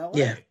plant in LA.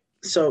 Yeah.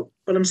 So,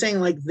 but I'm saying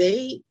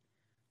they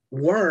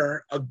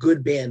were a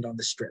good band on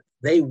the strip.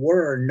 They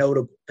were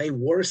notable. They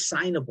were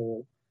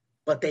signable,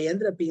 but they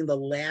ended up being the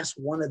last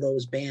one of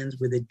those bands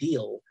with a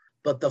deal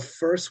but the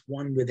first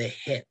one with a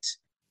hit.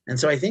 And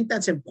so I think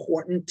that's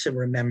important to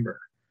remember.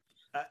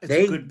 It's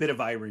a good bit of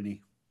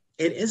irony.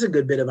 It is a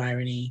good bit of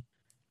irony.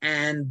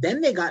 And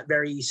then they got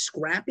very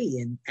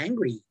scrappy and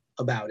angry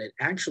about it.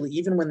 Actually,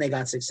 even when they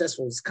got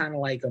successful, it's kind of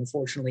like,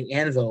 unfortunately,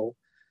 Anvil.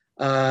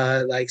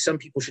 Like, some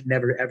people should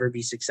never, ever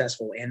be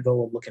successful.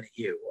 Anvil, I'm looking at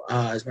you.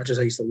 As much as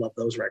I used to love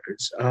those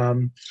records.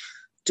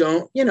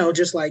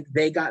 Just like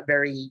they got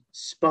very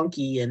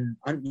spunky and,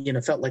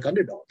 felt like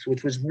underdogs,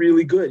 which was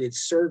really good. It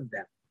served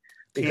them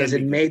because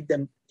it made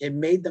them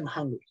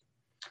hungry.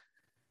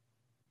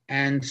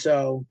 And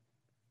so,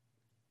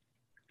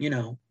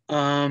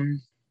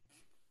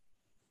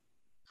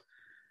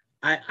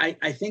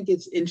 I think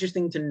it's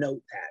interesting to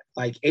note that,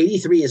 like,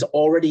 83 is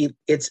already,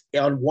 it's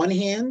on one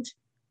hand,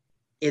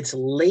 it's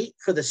late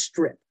for the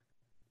strip,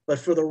 but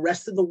for the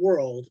rest of the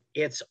world,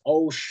 it's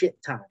oh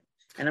shit time.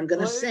 And I'm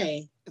going to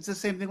say, it's the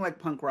same thing like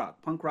punk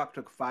rock. Punk rock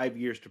took 5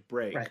 years to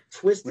break. Right.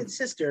 Twisted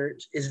Sister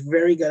is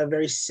got a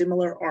very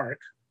similar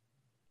arc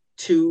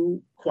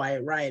to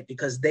Quiet Riot,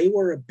 because they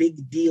were a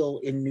big deal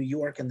in New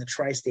York and the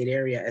tri-state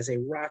area as a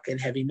rock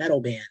and heavy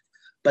metal band,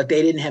 but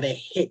they didn't have a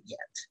hit yet.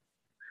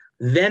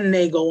 Then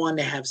they go on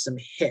to have some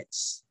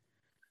hits,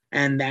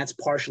 and that's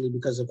partially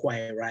because of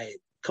Quiet Riot,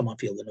 Come On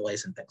Feel the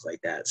Noise, and things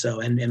like that. So,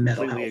 and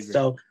Mental Health. Agree.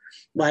 So,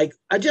 like,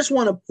 I just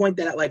want to point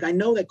that out. Like, I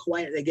know that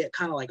Quiet, they get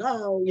kind of like,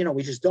 oh,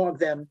 we just dog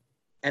them,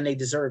 and they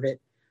deserve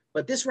it.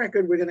 But this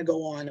record we're going to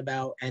go on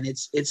about, and it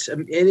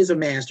is a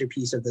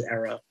masterpiece of the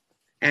era.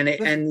 And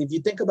if you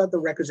think about the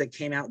records that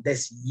came out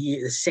this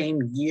year, the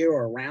same year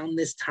or around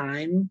this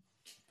time,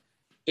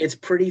 it's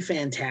pretty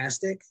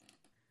fantastic.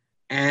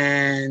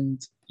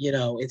 And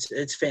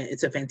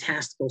it's a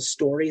fantastical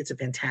story. It's a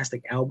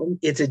fantastic album.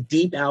 It's a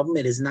deep album.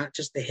 It is not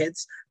just the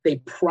hits. They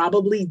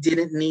probably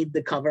didn't need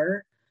the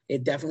cover.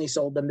 It definitely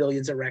sold them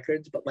millions of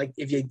records. But like,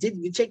 if you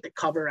take the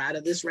cover out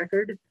of this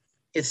record,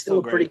 it's still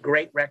a pretty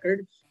great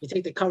record. You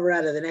take the cover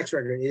out of the next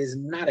record, it is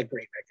not a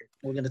great record.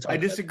 We're going to talk. I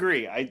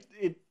disagree.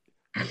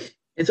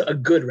 It's a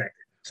good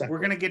record. We're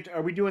going to get.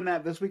 Are we doing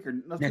that this week or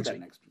next week?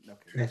 Next week.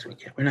 Okay. Next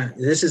week. Yeah, we're not.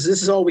 This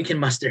is all we can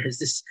muster. Is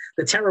this,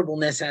 the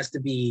terribleness has to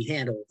be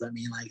handled? I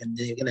mean, like, and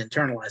they're going to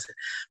internalize it.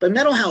 But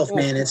Mental Health,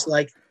 man, it's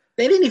like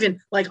they didn't even,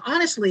 like,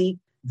 honestly,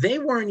 they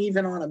weren't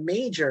even on a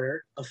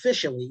major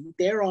officially.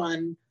 They're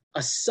on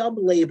a sub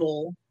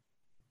label.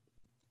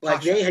 Like,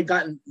 Pasha. They had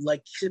gotten,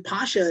 like,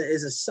 Pasha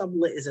is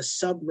a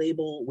sub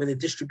label with a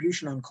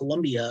distribution on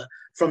Columbia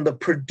from the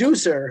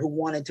producer who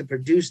wanted to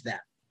produce them.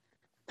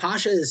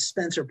 Pasha is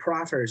Spencer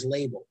Proffer's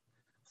label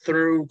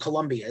through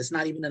Columbia. It's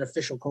not even an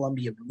official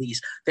Columbia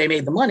release. They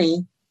made the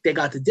money. They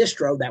got the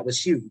distro. That was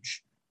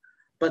huge.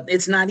 But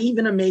it's not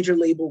even a major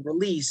label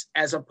release,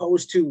 as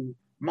opposed to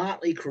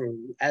Motley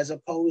Crue, as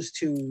opposed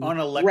to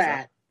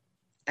Rat,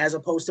 as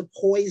opposed to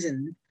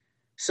Poison.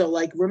 So,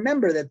 like,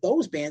 remember that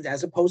those bands,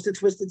 as opposed to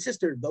Twisted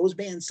Sister, those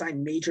bands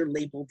signed major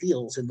label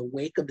deals in the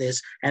wake of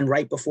this and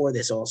right before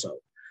this also.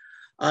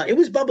 It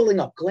was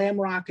bubbling up.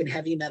 Glam rock and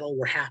heavy metal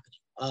were happening.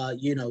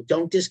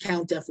 Don't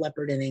discount Def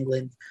Leppard in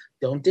England.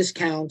 Don't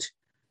discount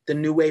the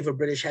new wave of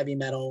British heavy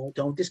metal.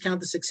 Don't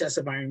discount the success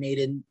of Iron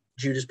Maiden,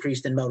 Judas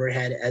Priest, and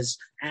Motorhead as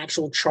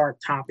actual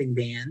chart-topping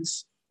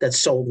bands that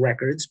sold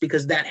records,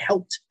 because that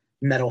helped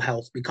Mental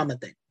Health become a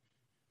thing.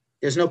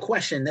 There's no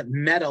question that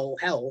Mental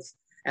Health,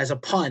 as a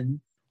pun,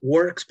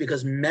 works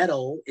because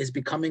metal is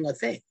becoming a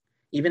thing,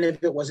 even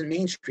if it wasn't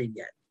mainstream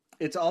yet.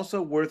 It's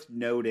also worth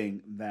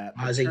noting that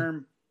the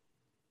term...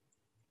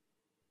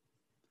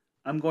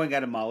 I'm going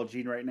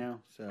etymology right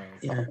now, so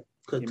yeah.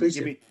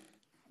 Give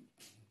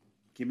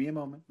me a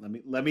moment.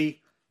 Let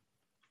me.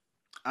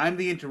 I'm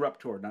the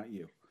interruptor, not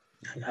you.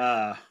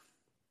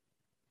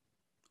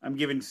 I'm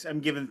giving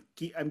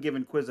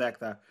Quizak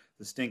the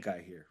stink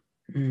eye here.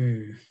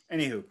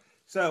 Anywho,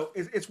 so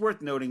it's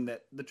worth noting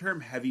that the term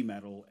heavy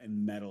metal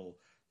and metal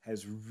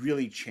has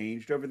really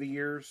changed over the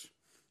years,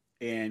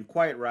 and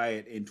Quiet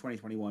Riot in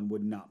 2021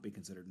 would not be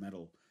considered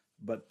metal,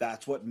 but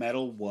that's what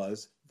metal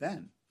was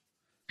then.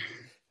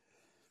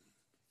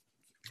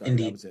 Sorry,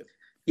 indeed. That was it.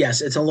 Yes,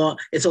 it's a long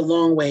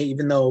way,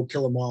 even though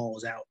Kill 'Em All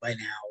is out by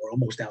now, or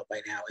almost out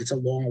by now. It's a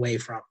long way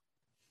from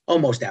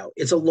almost out.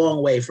 It's a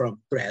long way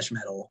from thrash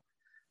metal.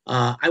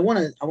 I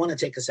want to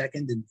take a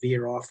second and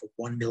veer off for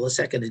 1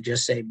 millisecond and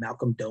just say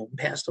Malcolm Dome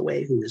passed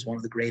away, who is one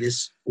of the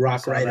greatest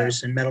rock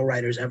writers and metal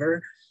writers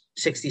ever.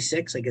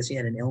 66. I guess he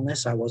had an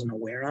illness I wasn't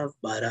aware of,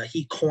 but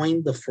he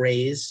coined the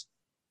phrase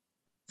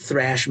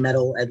thrash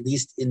metal, at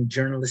least in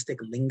journalistic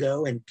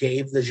lingo, and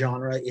gave the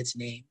genre its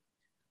name,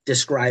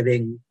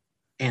 describing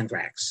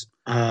Anthrax.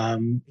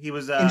 He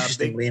was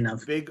interestingly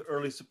enough, big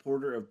early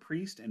supporter of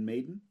Priest and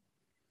Maiden.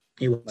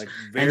 He was,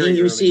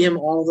 you see him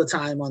all the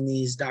time on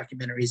these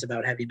documentaries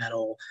about heavy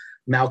metal.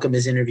 Malcolm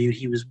is interviewed.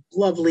 He was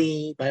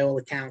lovely by all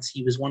accounts.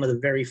 He was one of the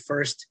very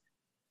first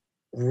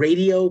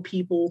radio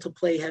people to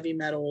play heavy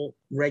metal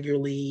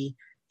regularly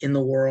in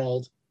the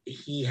world.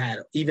 He had,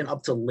 even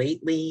up to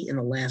lately in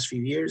the last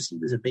few years, he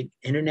was a big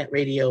internet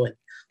radio and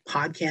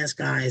podcast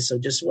guy. So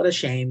just what a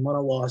shame, what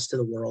a loss to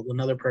the world.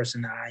 Another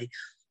person that I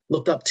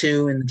looked up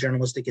to in the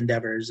journalistic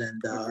endeavors.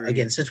 And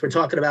again, since we're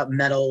talking about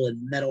metal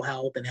and mental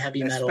health and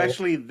heavy metal,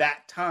 especially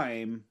that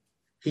time,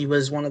 he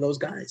was one of those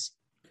guys.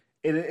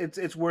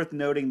 It's worth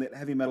noting that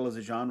heavy metal as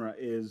a genre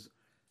is,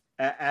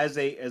 as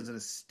an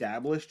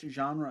established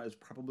genre, is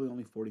probably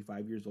only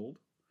 45 years old.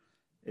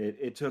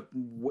 It took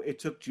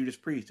Judas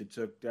Priest, it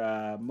took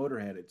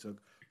Motorhead, it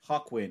took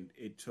Hawkwind,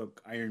 it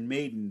took Iron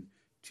Maiden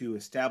to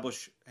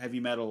establish heavy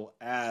metal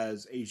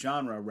as a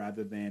genre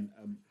rather than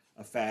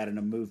a fad and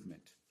a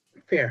movement.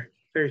 Fair,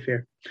 very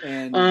fair.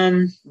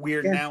 And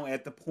we're now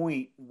at the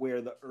point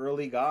where the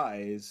early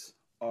guys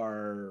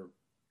are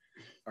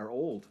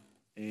old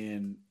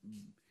and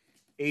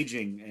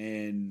aging,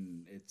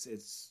 and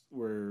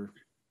we're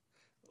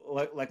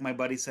like my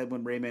buddy said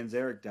when Ray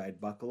Manzarek died,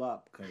 buckle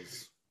up,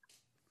 because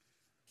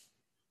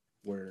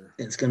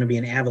it's going to be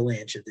an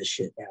avalanche of this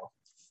shit now.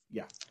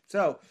 Yeah.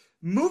 So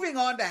moving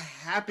on to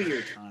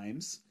happier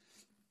times,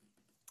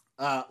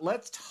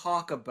 let's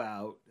talk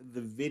about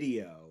the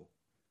video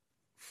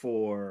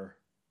for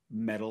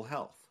Metal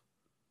Health.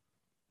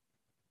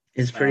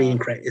 It's pretty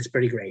incredible. It's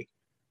pretty great.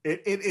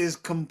 It is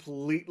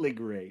completely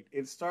great.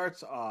 It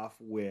starts off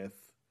with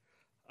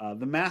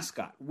the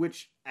mascot,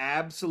 which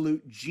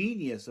absolute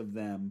genius of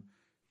them.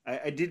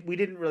 We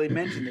didn't really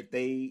mention that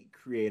they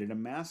created a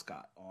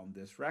mascot on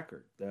this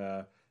record,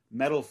 the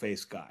metal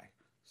face guy.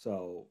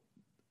 So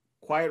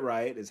Quiet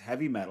Riot is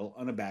heavy metal,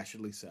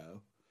 unabashedly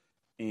so,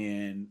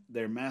 and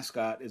their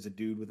mascot is a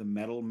dude with a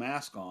metal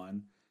mask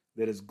on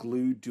that is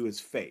glued to his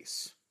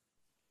face.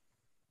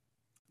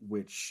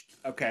 Which,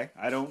 okay,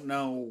 I don't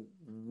know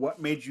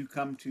what made you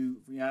come to,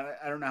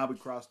 I don't know how we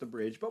crossed the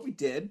bridge, but we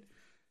did.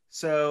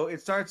 So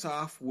it starts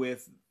off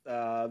with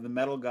the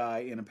metal guy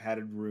in a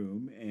padded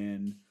room,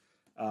 and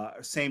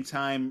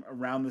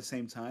around the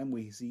same time,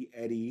 we see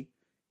Eddie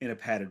in a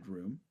padded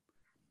room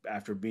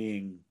after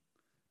being,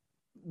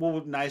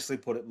 we'll nicely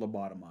put it,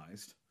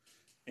 lobotomized.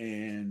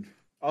 And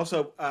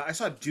also, I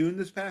saw Dune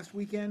this past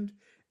weekend,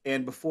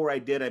 and before I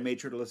did, I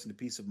made sure to listen to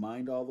Peace of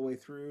Mind all the way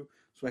through,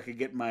 so I could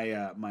get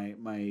my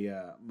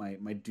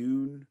my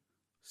Dune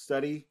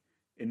study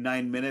in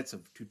 9 minutes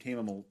of To Tame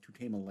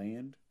a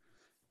Land,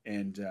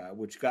 and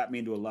which got me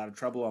into a lot of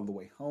trouble on the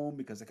way home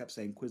because I kept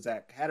saying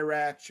Kwisatz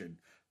Haderach and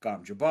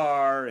Gom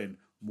Jabbar and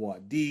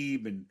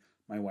Muad'Dib, and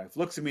my wife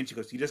looks at me and she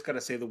goes, "You just got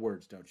to say the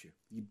words, don't you?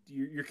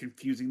 You're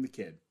confusing the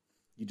kid.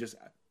 You just..."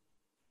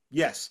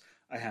 Yes,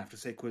 I have to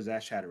say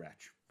Kwisatz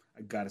Haderach.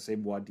 I got to say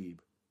Muad'Dib.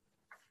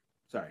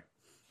 Sorry.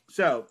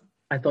 So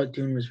I thought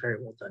Dune was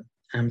very well done.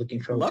 I'm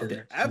looking forward to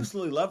that.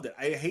 Absolutely loved it.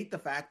 I hate the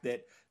fact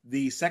that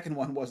the second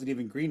one wasn't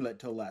even greenlit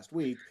till last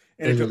week,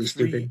 and it was really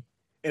stupid.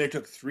 And it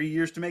took 3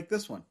 years to make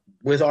this one.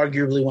 With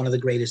arguably one of the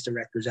greatest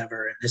directors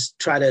ever, and just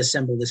try to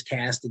assemble this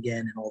cast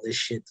again and all this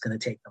shit's going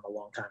to take them a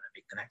long time to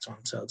make the next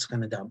one. So it's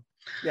kind of dumb.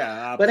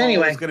 Yeah, but Paul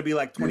anyway, it's going to be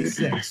like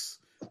 26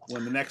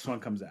 when the next one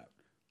comes out,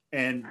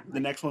 and the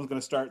next one's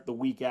going to start the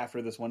week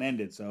after this one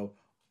ended. So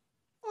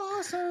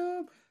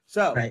awesome.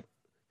 So right.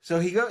 So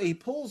he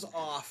pulls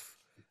off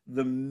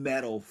the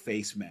metal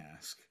face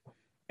mask,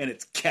 and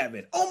it's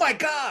Kevin. Oh my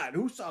God,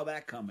 who saw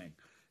that coming?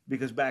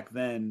 Because back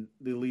then,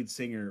 the lead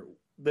singer,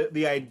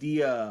 the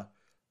idea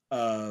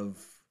of,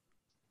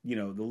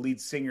 the lead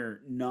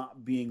singer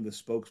not being the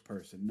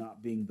spokesperson,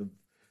 not being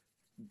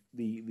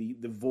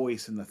the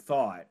voice and the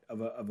thought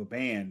of a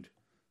band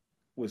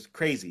was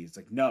crazy. It's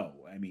like, no,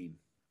 I mean,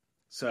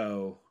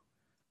 so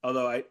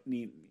although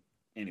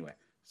anyway.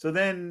 So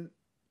then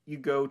you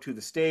go to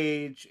the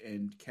stage,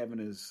 and Kevin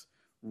is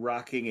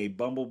rocking a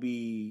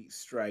bumblebee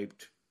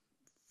striped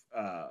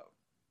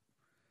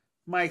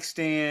mic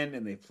stand,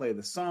 and they play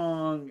the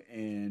song,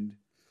 and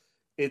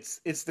it's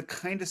the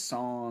kind of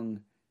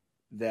song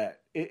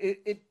that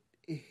it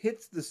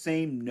hits the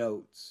same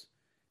notes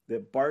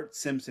that Bart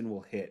Simpson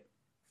will hit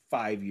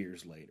 5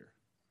 years later.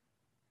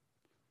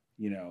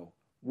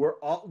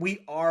 We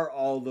are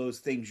all those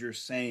things you're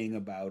saying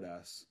about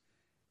us,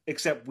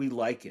 except we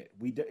like it.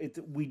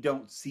 We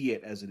don't see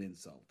it as an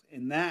insult,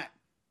 and that,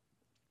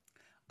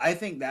 I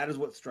think that is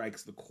what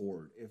strikes the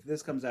chord. If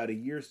this comes out a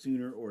year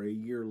sooner or a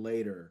year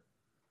later,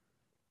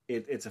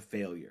 it's a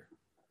failure.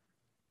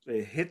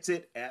 It hits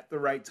it at the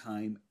right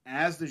time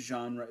as the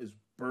genre is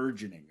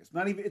burgeoning. It's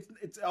not even,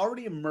 it's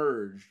already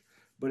emerged,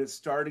 but it's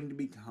starting to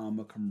become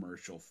a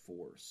commercial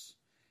force.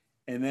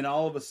 And then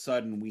all of a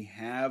sudden we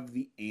have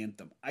the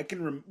anthem.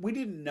 We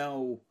didn't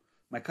know,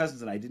 my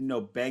cousins and I didn't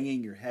know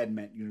banging your head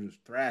meant you were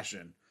just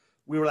thrashing.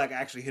 We were like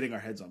actually hitting our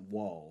heads on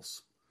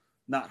walls.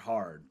 Not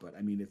hard, but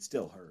I mean, it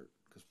still hurt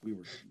because we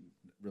were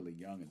really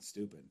young and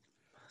stupid.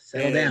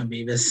 Settle down,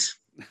 Beavis.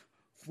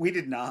 We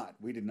did not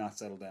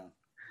settle down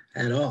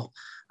at all.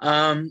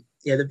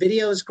 The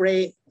video is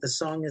great. The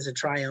song is a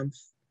triumph.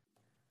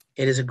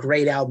 It is a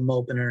great album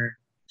opener.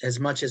 As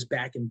much as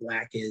Back in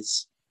Black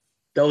is,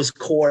 those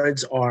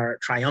chords are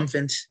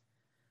triumphant.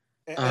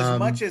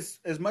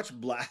 As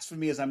much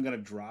blasphemy as I'm going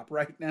to drop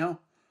right now,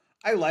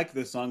 I like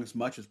this song as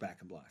much as Back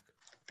in Black.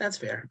 That's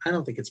fair. I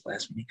don't think it's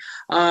blasphemy.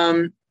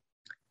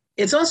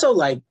 It's also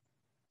like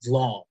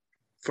long.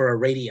 for a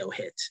radio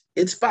hit.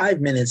 It's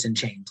 5 minutes and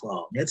change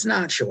long. It's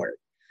not short.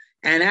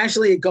 And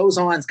actually, it goes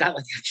on. It's got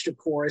like extra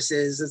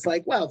choruses. It's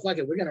like, well, fuck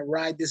it. We're going to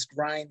ride this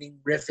grinding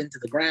riff into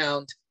the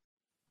ground.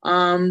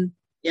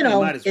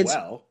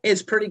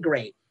 It's pretty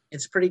great.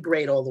 It's pretty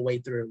great all the way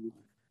through.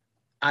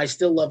 I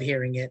still love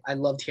hearing it. I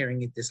loved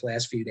hearing it this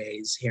last few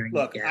days.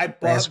 I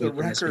bought the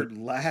record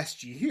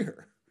last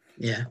year.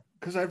 Yeah.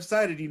 Because I've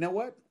decided, you know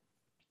what?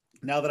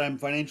 Now that I'm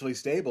financially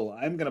stable,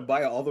 I'm going to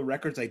buy all the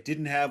records I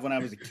didn't have when I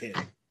was a kid.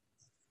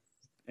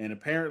 And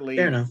apparently,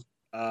 fair enough.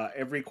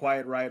 Every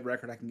Quiet Riot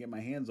record I can get my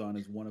hands on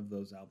is one of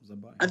those albums I'm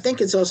buying. I think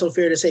it's also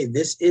fair to say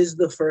this is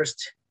the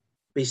first,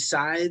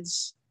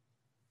 besides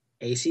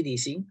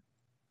AC/DC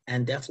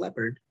and Def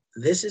Leppard,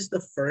 this is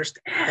the first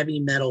heavy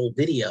metal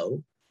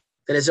video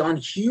that is on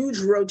huge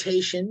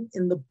rotation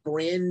in the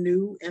brand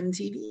new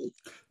MTV.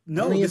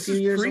 No, only this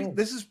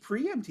is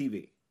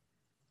pre-MTV.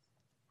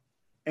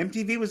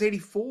 MTV was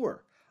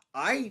 84.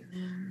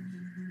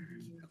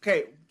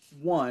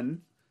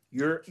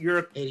 You're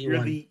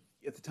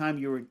at the time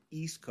you were an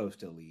East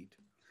Coast elite,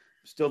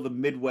 still the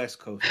Midwest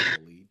Coast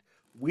elite.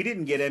 We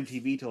didn't get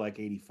MTV till like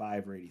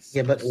 85 or 86.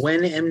 Yeah, but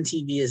when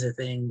MTV is a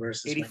thing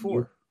versus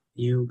 84.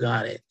 You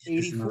got it.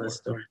 84. Another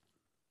story.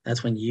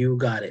 That's when you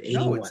got it.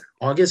 81. No,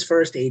 August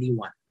 1st,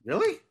 81.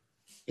 Really?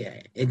 Yeah.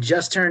 It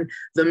just turned.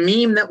 The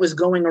meme that was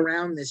going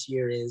around this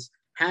year is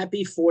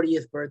happy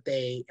 40th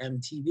birthday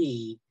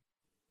MTV,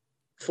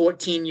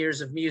 14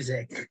 years of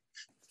music,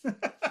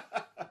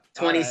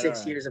 26 all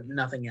right. years of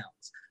nothing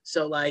else.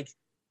 So like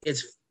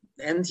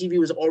MTV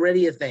was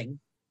already a thing.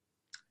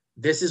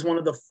 This is one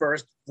of the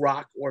first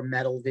rock or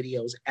metal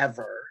videos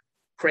ever.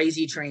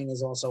 Crazy Train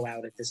is also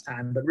out at this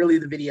time, but really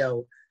the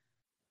video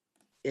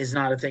is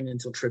not a thing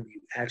until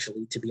Tribute,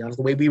 actually, to be honest.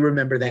 The way we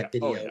remember that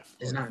video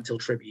is not until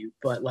Tribute.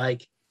 But,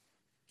 like,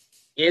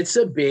 it's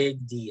a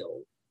big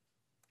deal.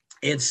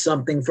 It's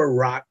something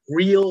for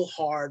real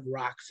hard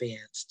rock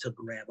fans to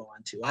grab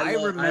onto.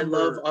 I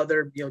love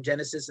other,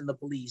 Genesis and the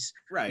Police.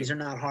 Right. These are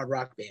not hard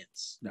rock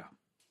bands. No.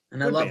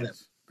 And I love them.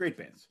 Great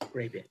bands.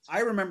 Great bands.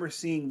 I remember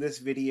seeing this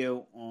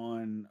video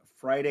on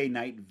Friday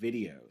Night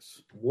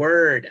Videos.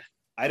 Word.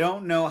 I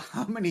don't know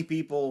how many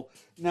people...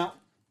 Now,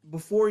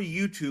 before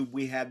YouTube,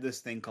 we had this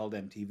thing called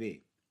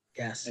MTV.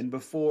 Yes. And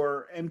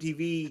before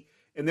MTV...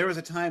 And there was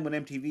a time when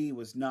MTV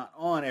was not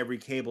on every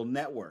cable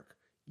network.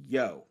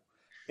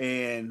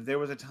 And there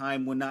was a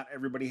time when not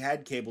everybody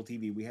had cable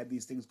TV. We had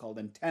these things called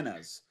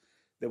antennas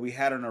that we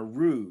had on our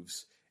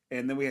roofs.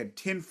 And then we had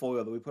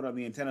tinfoil that we put on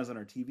the antennas on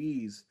our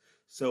TVs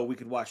so we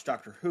could watch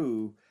Doctor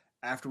Who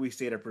after we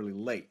stayed up really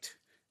late.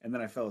 And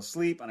then I fell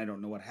asleep, and I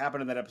don't know what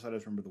happened in that episode. I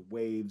just remember the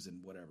waves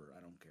and whatever.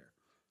 I don't care.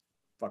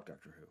 Fuck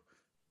Doctor Who.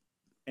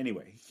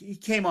 Anyway, he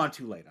came on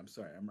too late. I'm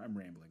sorry. I'm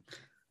rambling.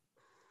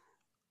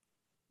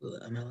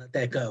 I'm gonna let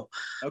that go.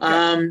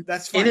 Okay,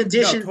 that's fine. In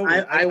addition, no, totally.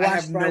 I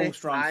watched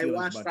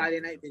watched Friday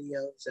Night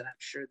Videos, and I'm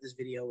sure this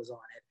video was on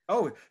it.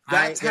 Oh,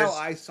 that's how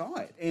I saw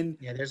it. And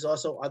yeah, there's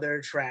also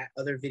other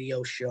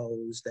video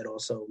shows that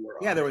also were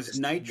on. Yeah, there was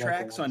Night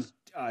Tracks on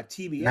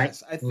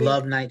TBS. I think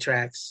love Night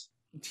Tracks.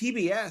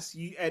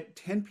 TBS at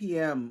 10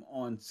 p.m.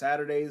 on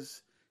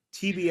Saturdays,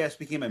 TBS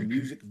became a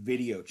music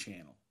video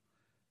channel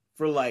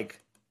for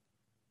like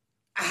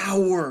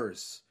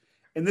hours.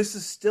 And this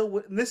is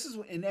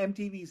in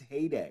MTV's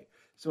heyday.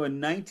 So in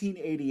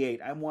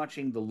 1988, I'm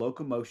watching The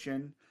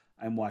Locomotion.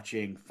 I'm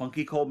watching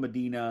Funky Cold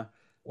Medina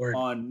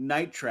on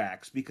Night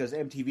Tracks because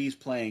MTV's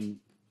playing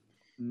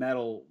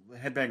metal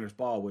Headbangers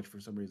Ball, which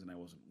for some reason I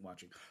wasn't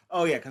watching.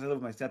 Oh yeah, because I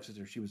lived with my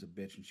stepsister. She was a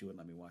bitch and she wouldn't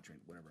let me watch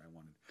whatever I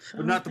wanted.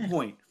 But not the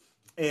point.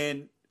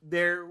 And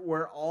there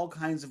were all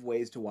kinds of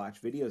ways to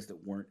watch videos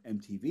that weren't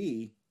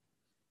MTV.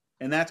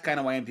 And that's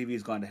kind of why MTV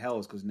has gone to hell,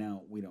 is because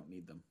now we don't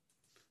need them.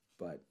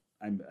 But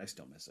I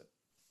still miss it.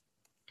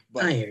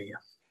 But I hear you.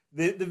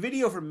 The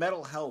video for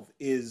Metal Health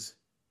is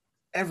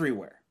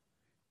everywhere.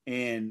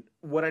 And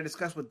what I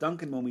discussed with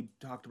Duncan when we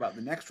talked about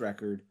the next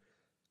record,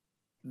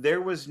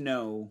 there was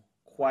no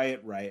Quiet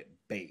Riot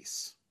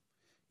bass.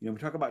 We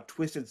talk about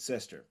Twisted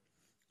Sister.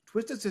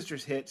 Twisted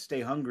Sister's hit,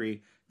 Stay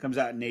Hungry, comes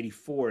out in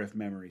 84, if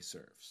memory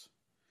serves.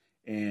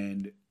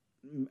 And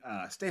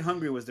Stay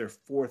Hungry was their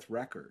fourth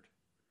record.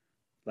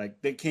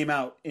 Like, they came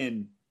out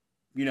in,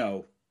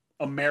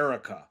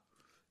 America.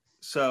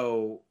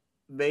 So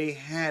they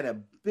had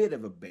a bit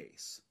of a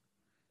bass.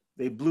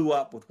 They blew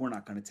up with We're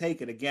Not Gonna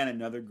Take It. Again,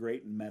 another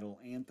great metal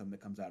anthem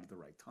that comes out at the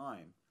right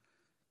time.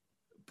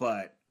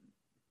 But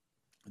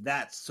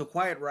so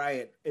Quiet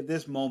Riot at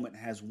this moment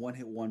has one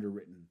hit wonder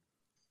written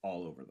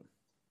all over them.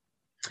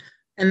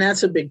 And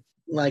that's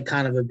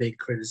kind of a big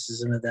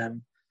criticism of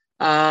them.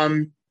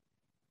 I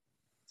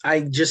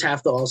just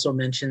have to also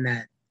mention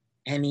that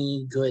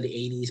any good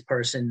 80s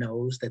person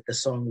knows that the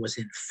song was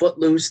in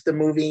Footloose, the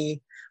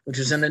movie, which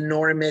was an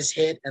enormous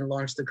hit and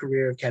launched the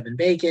career of Kevin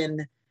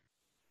Bacon.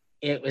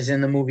 It was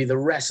in the movie The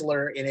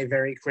Wrestler in a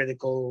very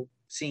critical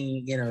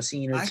scene or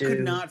two. I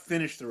could not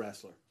finish The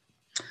Wrestler.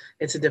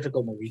 It's a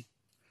difficult movie.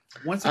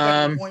 Once it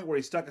got to the point where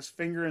he stuck his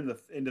finger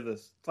into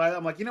the slide,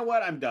 I'm like, you know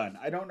what? I'm done.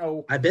 I don't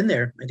know. I've been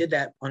there. I did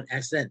that on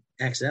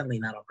accidentally,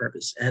 not on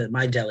purpose, at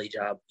my deli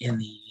job in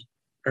the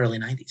early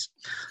 90s.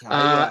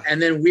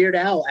 And then Weird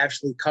Al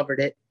actually covered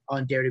it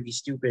on Dare to Be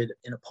Stupid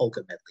in a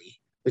polka medley,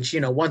 which,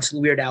 once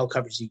Weird Al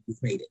covers you,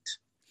 you've made it.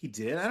 He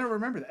did? I don't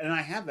remember that. And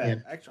I have that. Yeah.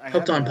 Actually,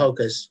 Hooked on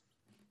Polkas.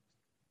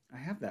 I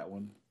have that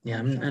one. Yeah,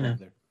 I know.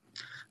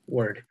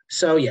 Word.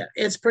 So, yeah,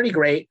 it's pretty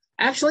great.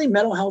 Actually,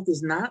 Metal Health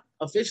is not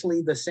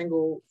officially the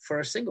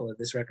first single of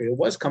this record. It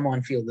was Come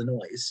On, Feel the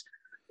Noise.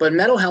 But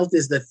Metal Health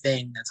is the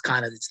thing that's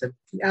it's the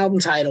album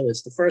title.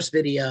 It's the first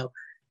video.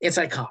 It's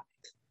iconic.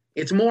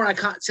 It's more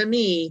iconic. To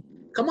me,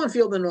 Come On,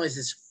 Feel the Noise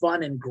is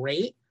fun and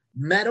great.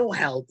 Metal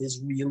Health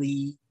is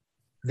really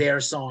their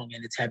song,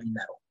 and it's heavy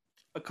metal.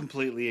 I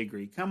completely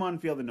agree. Come On,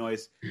 Feel the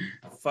Noise.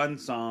 Fun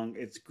song.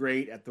 It's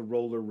great at the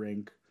roller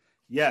rink.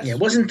 Yes. Yeah, it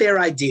wasn't their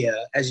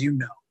idea, as you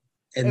know,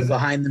 and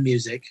behind the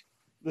music.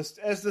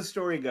 As the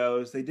story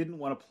goes, they didn't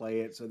want to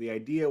play it, so the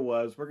idea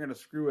was we're going to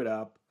screw it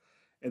up.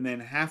 And then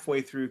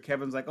halfway through,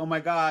 Kevin's like, oh my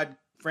God,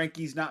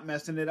 Frankie's not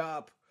messing it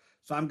up,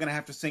 so I'm going to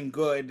have to sing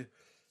good.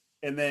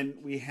 And then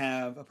we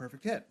have a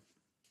perfect hit.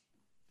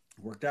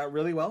 Worked out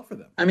really well for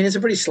them. I mean, it's a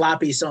pretty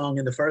sloppy song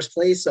in the first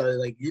place,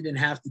 so you didn't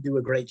have to do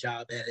a great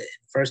job at it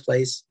in the first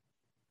place.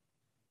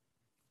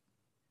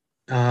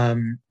 I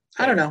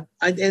don't know.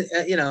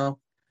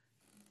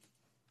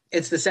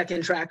 It's the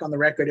second track on the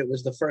record. It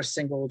was the first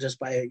single just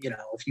by a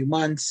few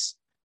months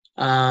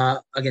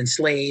against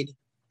Slade,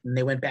 and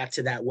they went back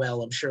to that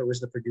well. I'm sure it was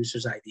the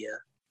producer's idea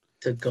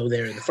to go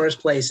there in the first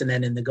place, and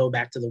then go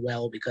back to the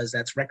well because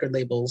that's record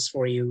labels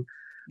for you.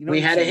 We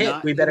had a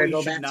hit. We better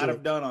go back to it. Not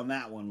have done on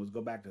that one was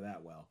go back to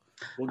that well.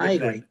 I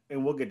agree,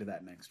 and we'll get to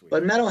that next week.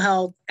 But Metal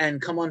Health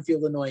and Come On, Feel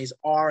the Noise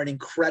are an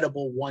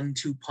incredible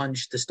 1-2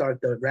 punch to start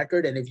the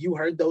record. And if you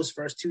heard those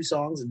first two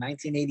songs in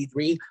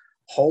 1983.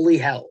 Holy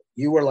hell,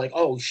 you were like,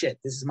 oh shit,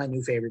 this is my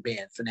new favorite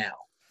band for now.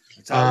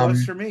 That's how it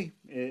was for me.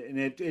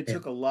 It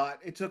took a lot.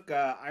 It took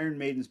Iron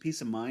Maiden's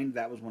Peace of Mind.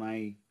 That was when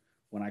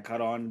I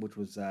caught on, which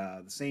was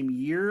the same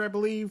year, I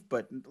believe,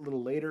 but a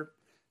little later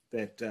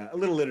that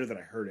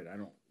I heard it. I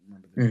don't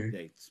remember the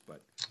dates,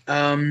 but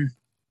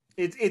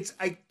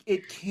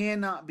it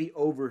cannot be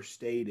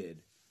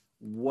overstated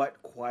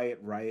what Quiet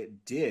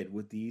Riot did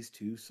with these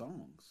two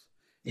songs.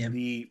 Yeah.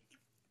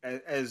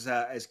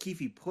 As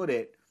Keefe put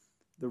it,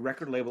 the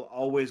record label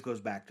always goes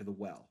back to the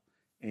well.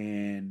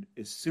 And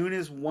as soon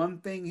as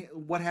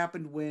what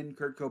happened when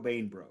Kurt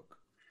Cobain broke?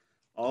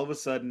 All of a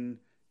sudden,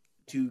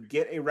 to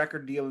get a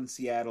record deal in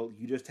Seattle,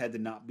 you just had to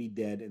not be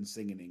dead and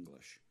sing in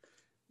English.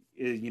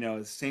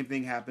 The same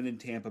thing happened in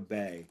Tampa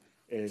Bay.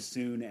 As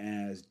soon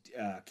as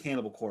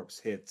Cannibal Corpse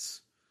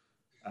hits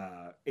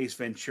Ace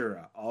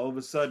Ventura, all of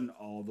a sudden,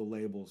 all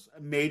the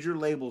major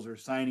labels are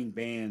signing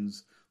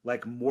bands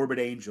like Morbid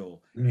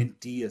Angel and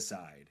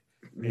Deicide.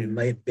 And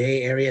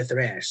Bay Area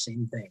thrash,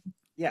 same thing.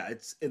 Yeah,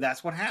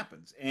 that's what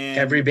happens. And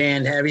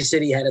every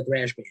city had a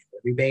thrash band.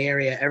 Every Bay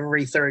Area,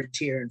 every third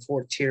tier and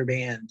fourth tier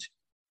band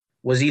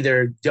was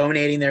either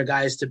donating their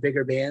guys to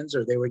bigger bands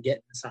or they were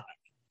getting signed.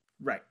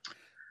 Right.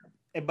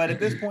 But at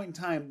this point in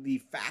time,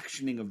 the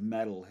factioning of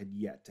metal had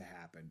yet to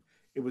happen.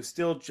 It was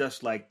still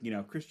just like,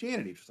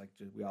 Christianity, just like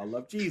we all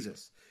love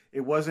Jesus.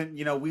 It wasn't,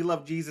 we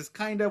love Jesus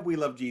kind of, we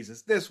love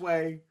Jesus this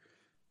way.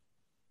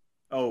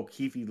 Oh,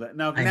 Keefe.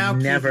 I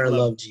never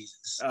loved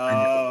Jesus.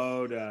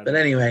 Oh, no. But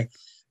anyway,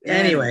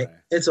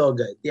 it's all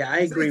good. Yeah, I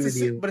agree with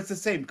you. But it's the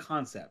same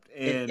concept.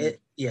 And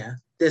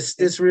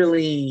this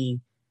really,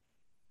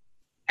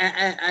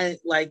 I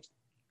like,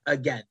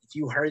 again, if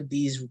you heard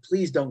these,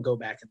 please don't go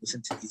back and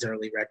listen to these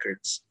early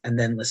records and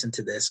then listen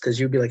to this because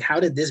you'll be like, how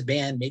did this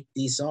band make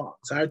these songs?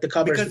 How did the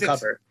cover the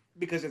cover?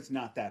 Because it's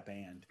not that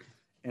band.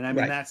 And I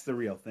mean, that's the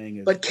real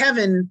thing. But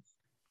Kevin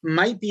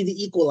might be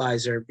the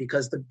equalizer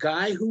because the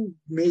guy who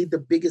made the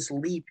biggest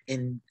leap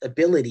in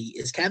ability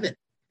is Kevin.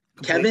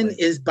 Completely. Kevin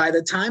is, by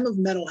the time of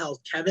Metal Health,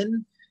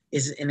 Kevin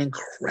is an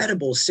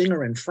incredible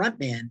singer and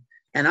frontman.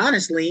 And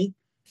honestly,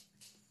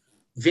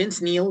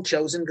 Vince Neil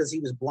chosen because he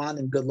was blonde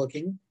and good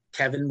looking.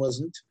 Kevin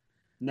wasn't.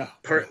 No.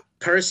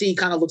 Percy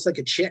kind of looks like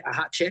a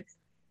hot chick.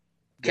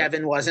 Yep.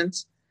 Kevin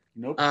wasn't.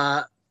 Nope.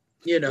 I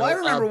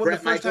remember when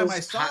Brett the first time I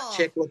saw hot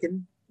chick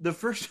looking. The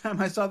first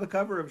time I saw the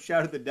cover of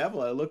Shout at the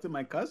Devil, I looked at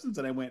my cousins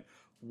and I went,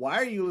 why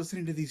are you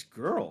listening to these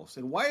girls?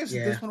 And why is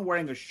this one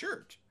wearing a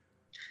shirt?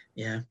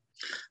 Yeah.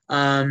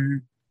 How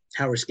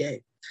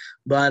risque.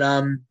 But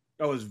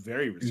it was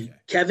very risque.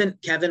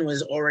 Kevin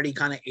was already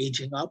kind of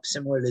aging up,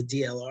 similar to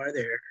DLR.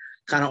 They're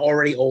kind of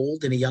already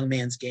old in a young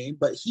man's game,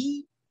 but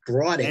he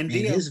brought it, man.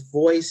 His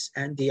voice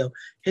and Dio.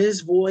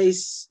 His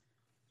voice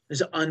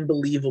is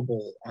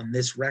unbelievable on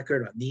this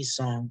record, on these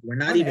songs. We're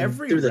not even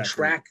through the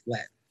track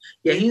length.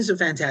 Yeah, he's a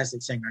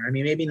fantastic singer. I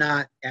mean, maybe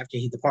not after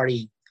the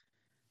party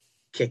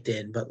kicked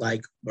in, but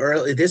like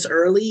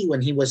early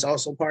when he was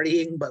also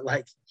partying, but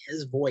like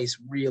his voice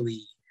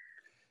really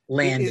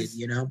landed,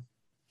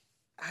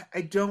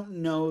 I don't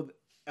know.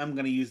 I'm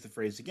going to use the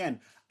phrase again.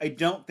 I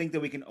don't think that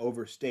we can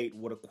overstate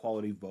what a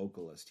quality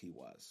vocalist he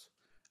was.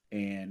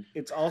 And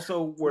it's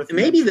also worth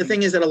maybe the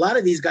thing is that a lot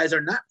of these guys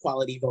are not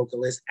quality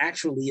vocalists.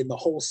 Actually, in the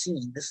whole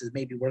scene, this is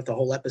maybe worth a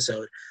whole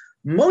episode.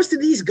 Most of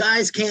these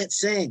guys can't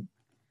sing.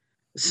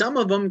 Some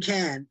of them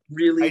can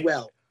really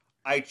well.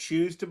 I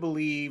choose to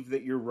believe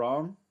that you're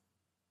wrong,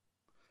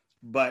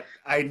 but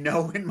I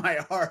know in my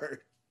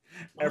heart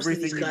most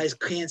of these guys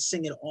can't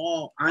sing at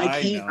all.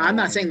 I'm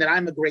not saying that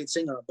I'm a great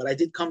singer, but I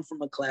did come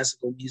from a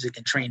classical music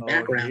and trained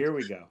background. Here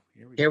we go.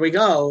 Here we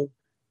go.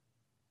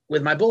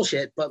 With my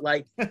bullshit, but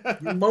like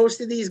most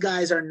of these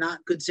guys are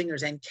not good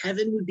singers, and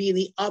Kevin would be in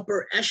the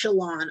upper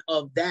echelon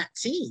of that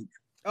team.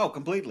 Oh,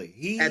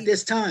 completely. At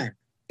this time,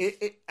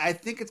 I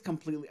think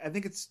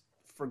it's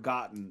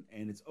forgotten,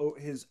 and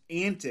his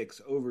antics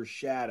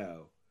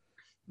overshadow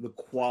the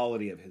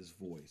quality of his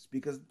voice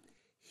because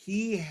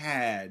he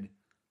had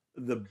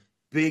the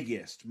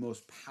biggest,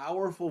 most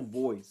powerful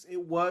voice.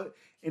 It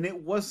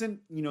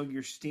wasn't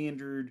your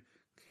standard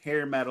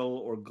hair metal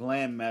or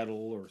glam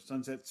metal or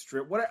sunset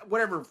strip,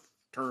 whatever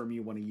term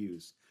you want to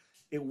use.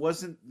 It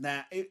wasn't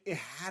that. It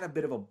had a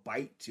bit of a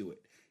bite to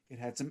it. It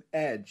had some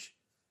edge,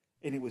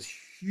 and it was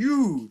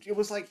huge. It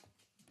was like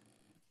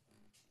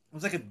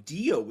if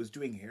Dio was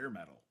doing hair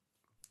metal.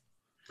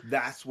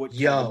 That's what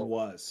Kevin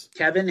was.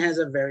 Kevin has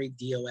a very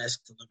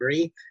Dio-esque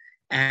delivery,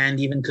 and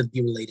even could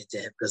be related to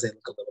him because they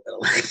look a little bit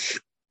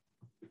alike.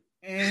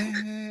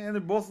 And they're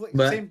both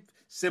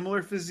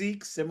similar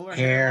physique, similar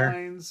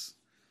hairlines.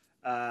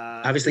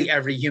 Obviously,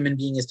 every human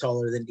being is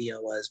taller than Dio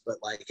was, but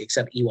like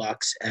except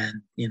Ewoks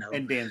and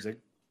and Danzig,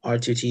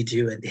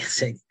 R2-D2 and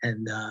Danzig,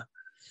 and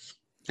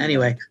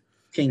anyway,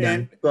 King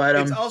Gun. But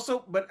it's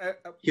also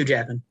Hugh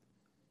Jackman.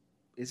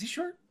 Is he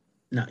short?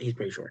 No, he's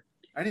pretty short.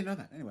 I didn't know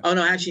that. Anyway. Oh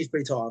no, actually, he's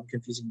pretty tall. I'm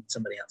confusing with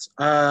somebody else.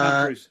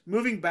 Bruce.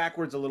 Moving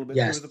backwards a little bit,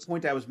 there was a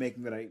point I was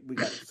making that we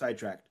got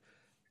sidetracked.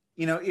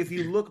 If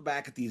you look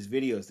back at these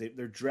videos,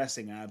 they're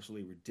dressing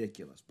absolutely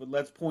ridiculous. But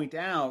let's point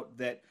out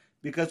that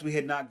because we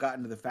had not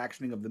gotten to the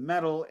factioning of the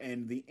metal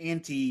and the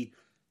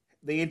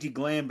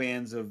anti-glam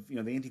bands of the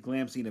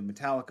anti-glam scene of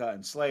Metallica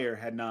and Slayer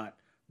had not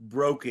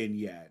broken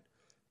yet.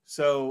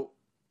 So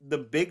the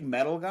big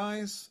metal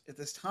guys at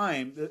this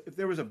time, if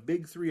there was a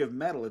big three of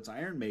metal, it's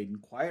Iron Maiden,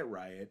 Quiet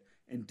Riot,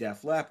 and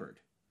Def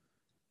Leppard.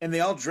 And they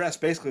all dress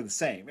basically the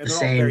same. And they're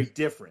all very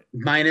different.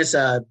 Minus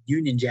a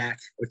Union Jack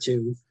or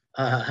two.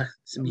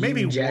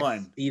 Maybe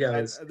one.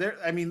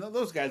 Speedos.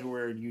 Those guys were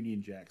wearing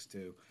Union Jacks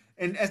too.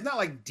 And it's not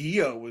like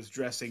Dio was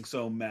dressing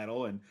so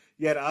metal, and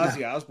yet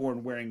Ozzy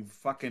Osbourne wearing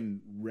fucking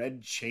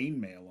red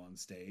chainmail on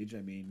stage.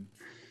 I mean,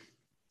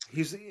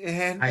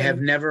 I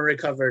have never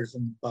recovered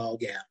from ball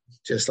gown,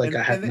 just like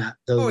I have not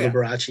the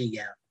Liberace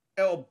gown.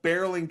 Oh,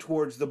 barreling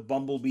towards the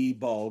Bumblebee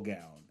ball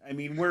gown. I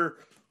mean, we're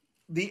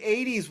the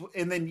 80s,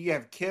 and then you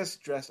have Kiss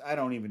dressed. I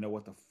don't even know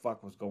what the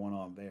fuck was going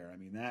on there. I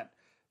mean,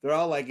 they're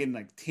all like in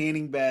like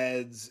tanning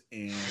beds,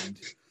 and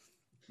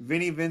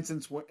Vinnie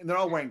Vincent's, and they're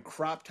all wearing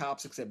crop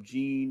tops except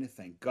Gene.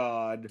 Thank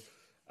God.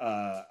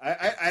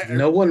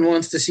 No one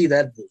wants to see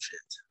that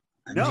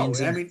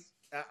bullshit.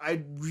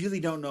 I really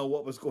don't know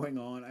what was going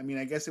on. I mean,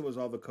 I guess it was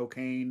all the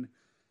cocaine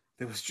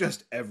that was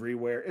just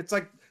everywhere. It's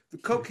like the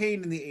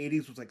cocaine in the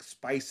 80s was like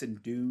Spice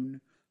and Dune.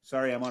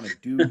 Sorry, I'm on a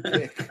Dune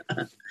kick.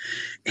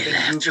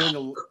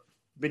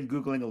 Been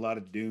Googling a lot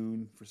of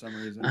Dune for some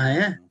reason.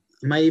 Yeah.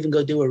 I might even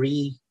go do a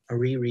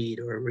reread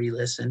or a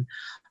re-listen.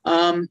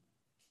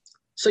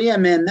 So yeah,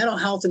 man, Metal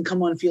Health and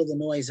Come On Feel the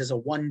Noise is a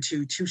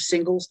 1-2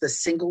 singles. The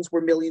singles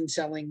were million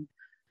selling.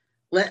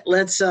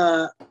 Let's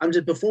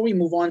before we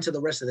move on to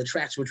the rest of the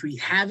tracks, which we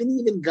haven't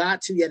even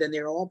got to yet, and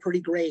they're all pretty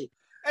great.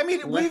 I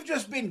mean, we've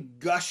just been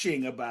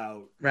gushing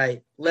about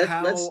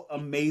how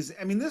amazing.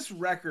 I mean, this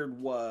record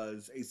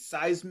was a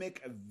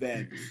seismic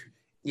event.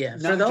 Yeah,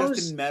 not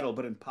just in metal,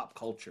 but in pop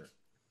culture.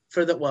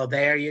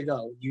 There you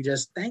go. You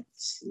just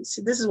thanks.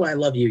 See, this is why I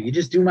love you. You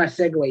just do my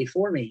segue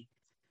for me.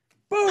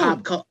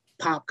 Boom.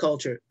 Pop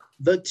culture.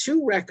 The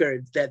two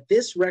records that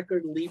this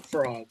record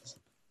leapfrogs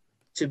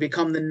to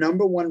become the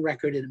number one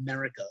record in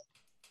America: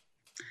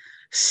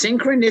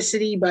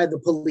 Synchronicity by The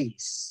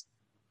Police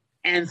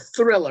and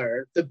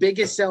Thriller, the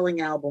biggest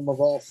selling album of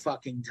all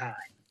fucking time.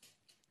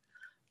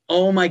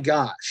 Oh my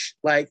gosh.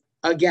 Like,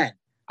 again,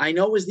 I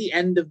know it was the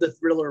end of the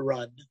Thriller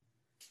run.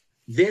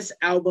 This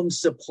album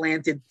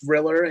supplanted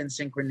Thriller and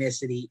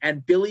Synchronicity,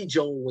 and Billy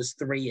Joel was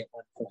 3 at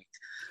one point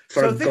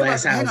for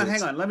Glass Houses.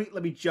 Hang on.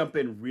 Let me jump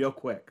in real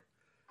quick.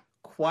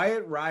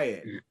 Quiet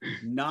Riot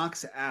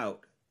knocks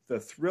out the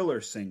Thriller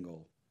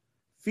single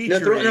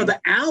featuring the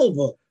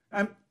album.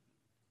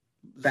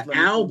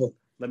 Album.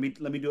 Let me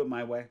do it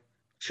my way.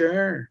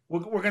 Sure.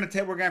 We're gonna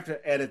have to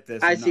edit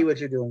this. I see what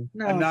you're doing.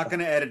 No, I'm not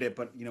gonna edit it,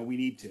 but we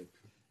need to.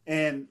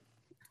 And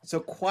so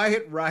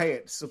Quiet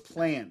Riot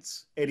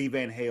supplants Eddie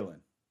Van Halen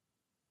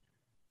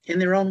in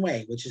their own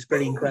way, which is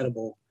pretty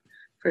incredible.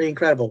 Pretty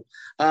incredible.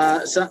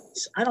 So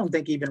I don't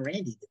think even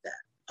Randy did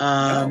that.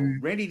 No,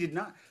 Randy did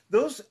not.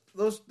 Those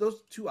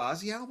two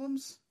Ozzy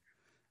albums,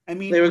 I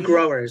mean, they were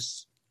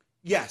growers.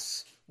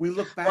 Yes, we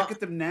look back at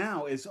them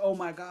now as, oh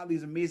my God,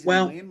 these amazing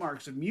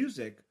landmarks of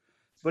music.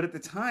 But at the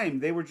time,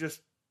 they were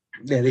just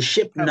Yeah, they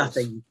shipped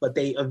nothing, but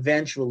they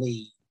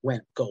eventually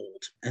went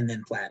gold and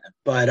then platinum.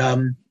 But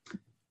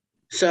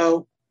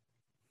so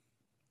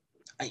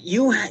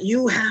you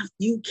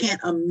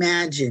can't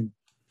imagine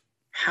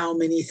how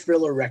many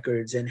Thriller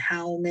records and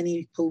how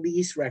many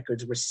Police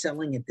records were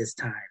selling at this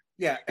time.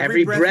 Yeah,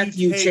 every breath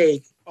you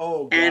take.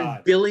 Oh, God.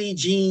 And Billie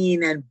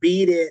Jean and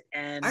Beat It.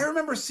 And I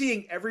remember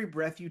seeing Every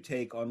Breath You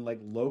Take on like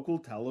local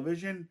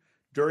television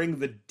during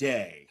the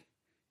day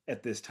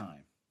at this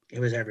time. It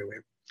was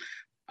everywhere.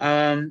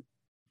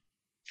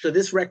 So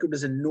this record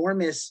was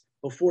enormous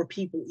before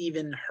people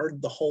even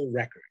heard the whole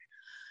record,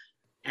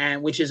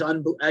 and which is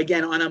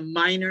again on a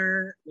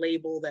minor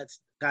label that's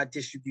got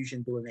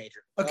distribution through a major.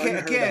 Okay,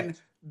 again,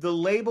 the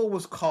label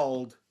was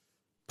called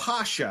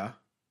Pasha.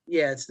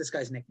 Yeah, it's this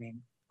guy's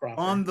nickname. Crawford.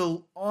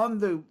 On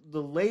the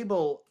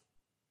label.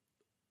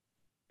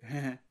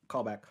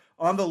 Callback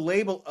on the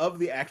label of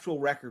the actual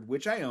record,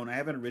 which I own. I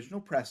have an original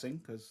pressing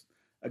because,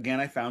 again,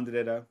 I found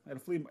it at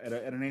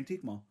an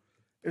antique mall.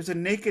 There's a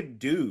naked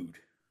dude,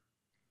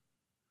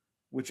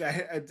 which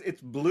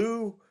it's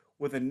blue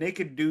with a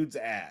naked dude's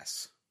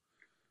ass.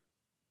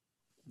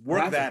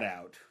 Work that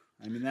out.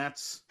 I mean,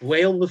 that's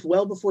well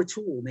before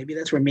Tool. Maybe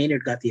that's where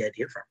Maynard got the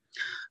idea from.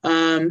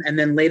 And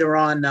then later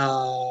on,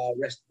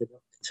 Rest of the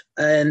Moment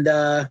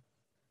and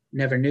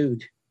Never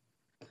Nude.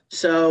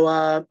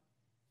 So.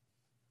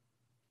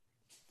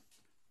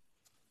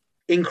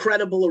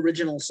 Incredible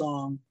original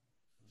song,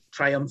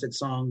 triumphant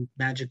song,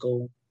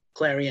 magical,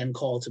 clarion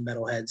call to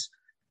metalheads.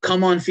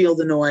 Come On, Feel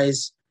the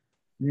Noise.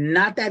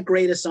 Not that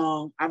great a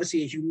song.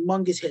 Obviously a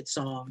humongous hit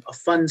song, a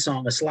fun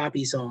song, a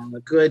sloppy song, a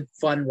good,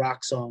 fun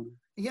rock song.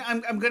 Yeah,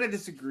 I'm going to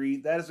disagree.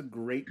 That is a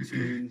great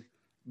tune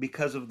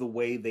because of the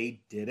way they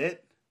did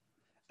it.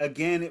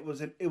 Again, it was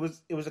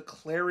a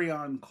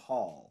clarion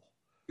call.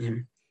 Mm-hmm.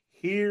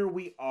 Here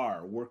we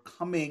are. We're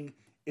coming.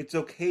 It's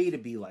okay to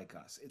be like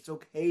us. It's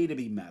okay to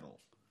be metal.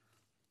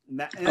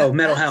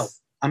 Metal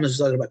Health. I'm just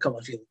talking about Come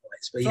On, Feel the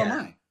Noise. But so yeah. am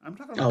I. I'm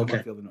talking about Come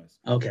On, Feel the Noise.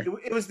 Okay.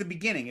 It was the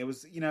beginning. It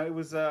was, it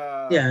was...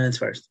 yeah, that's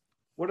first.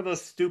 What do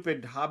those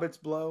stupid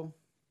hobbits blow?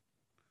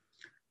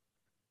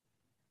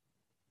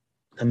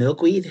 The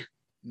milkweed?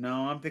 No,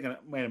 I'm thinking...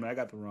 Wait a minute, I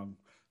got the wrong...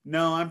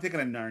 No, I'm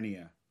thinking of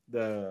Narnia.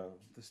 The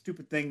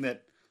stupid thing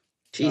that...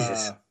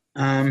 Jesus.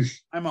 I'm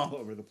all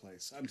over the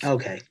place. I'm sorry.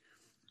 Okay.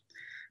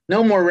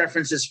 No more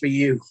references for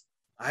you.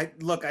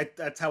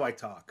 That's how I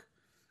talk.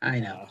 I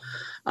know.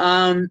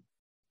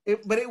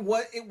 But it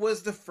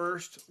was the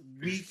first.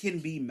 We can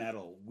be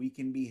metal. We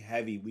can be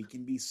heavy. We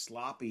can be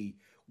sloppy.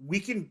 We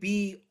can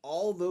be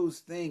all those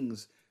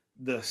things.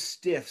 The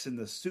stiffs and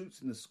the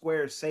suits and the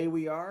squares say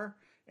we are.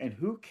 And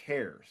who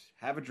cares?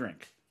 Have a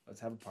drink.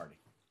 Let's have a party.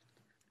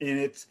 And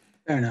it's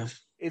fair enough.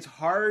 It's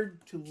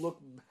hard to look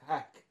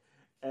back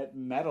at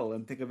metal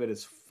and think of it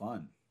as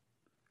fun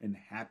and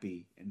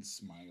happy and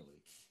smiley.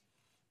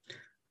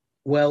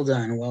 Well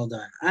done.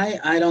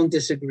 I don't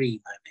disagree,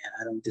 my man.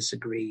 I don't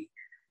disagree.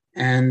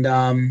 And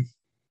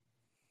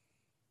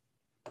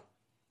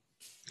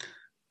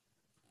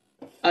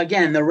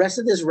again, the rest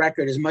of this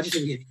record, as much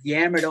as we've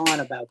yammered on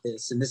about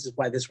this, and this is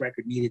why this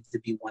record needed to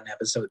be one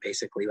episode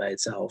basically by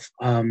itself.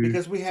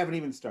 Because we haven't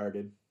even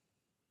started.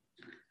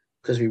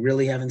 Because we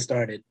really haven't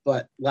started.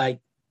 But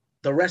like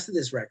the rest of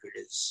this record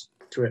is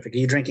terrific. Are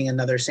you drinking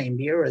another same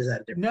beer, or is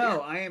that a different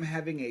beer? I am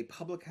having a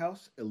Public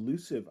House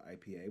Elusive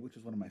IPA, which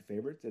is one of my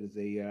favorites. It is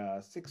a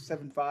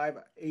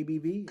 6.75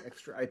 ABV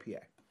extra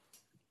IPA.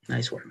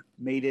 Nice one.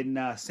 Made in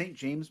St.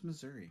 James,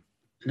 Missouri.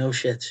 No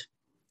shit.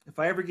 If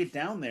I ever get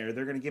down there,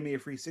 they're going to give me a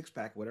free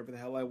 6-pack, whatever the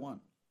hell I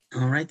want.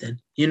 All right, then.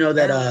 You know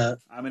that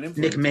I'm an influencer.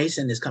 Nick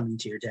Mason is coming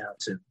to your town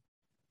soon.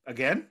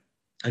 Again?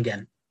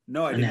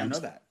 No, I did not know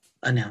that.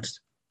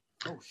 Announced.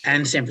 Oh, shit.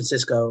 And San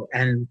Francisco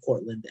and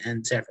Portland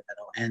and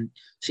Sacramento and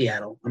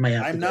Seattle. I'm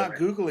not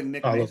Googling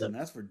Nick Mason.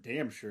 That's for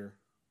damn sure.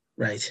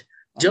 Right.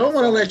 Don't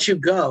Want to Let You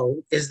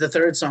Go is the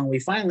third song. We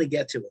finally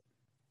get to it.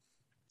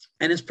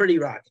 And it's pretty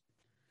rocky.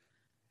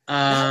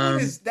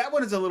 That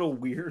one is a little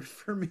weird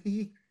for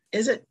me.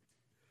 Is it?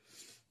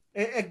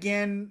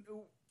 Again,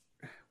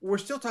 we're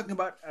still talking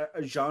about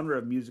a genre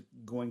of music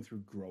going through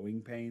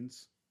growing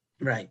pains.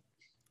 Right.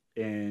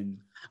 And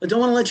Don't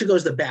Want to Let You Go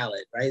is the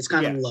ballad, right? It's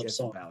kind of a love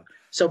song.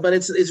 So, but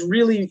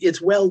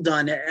it's well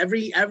done.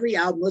 Every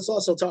album. Let's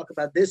also talk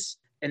about this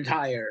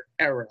entire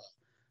era: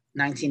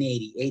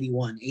 1980,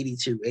 81,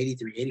 82,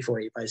 83, 84,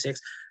 85,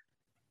 6.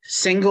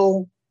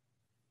 Single,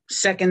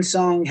 second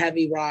song,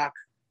 heavy rock,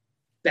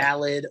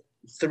 ballad,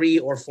 3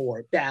 or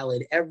 4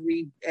 ballad.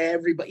 Everybody,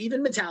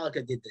 even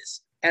Metallica did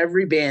this.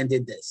 Every band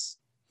did this.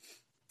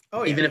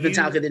 Oh, yeah. Even if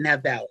Metallica didn't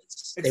have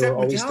ballads, they were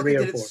always Metallica 3 or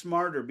 4. Did it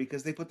smarter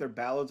because they put their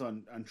ballads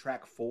on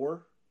track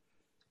 4.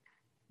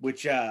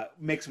 Which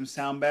makes them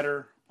sound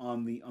better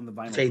on the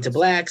vinyl. Fade to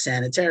Black,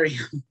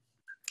 Sanitarium.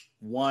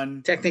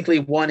 1. Technically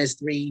 1 is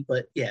 3,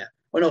 but yeah.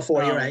 Oh no,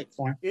 4. You're right.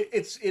 4.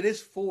 It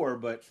is 4,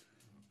 but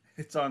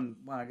it's on.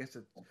 Well, I guess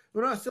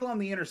we're not still on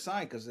the inner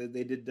side because they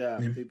did.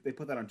 They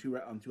put that on two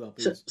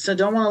LPs. So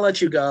Don't Want to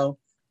Let You Go.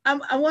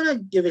 I want to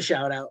give a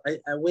shout out. I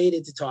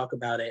waited to talk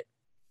about it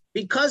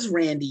because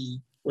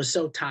Randy was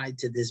so tied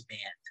to this band.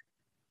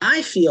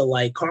 I feel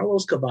like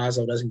Carlos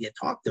Cavazo doesn't get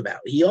talked about.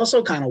 He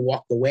also kind of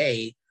walked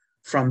away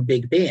from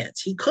big bands.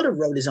 He could have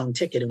wrote his own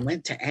ticket and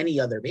went to any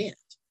other band.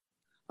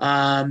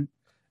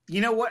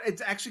 You know what?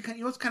 It's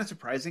actually what's kind of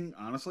surprising,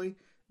 honestly,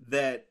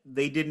 that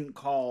they didn't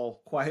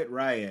call Quiet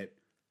Riot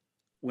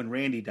when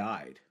Randy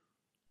died.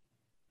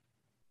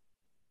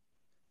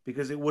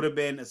 Because it would have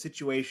been a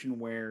situation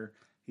where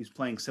he's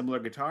playing similar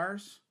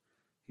guitars.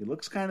 He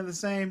looks kind of the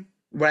same.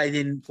 Why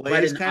didn't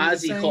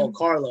Ozzy call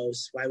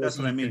Carlos? Why was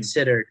he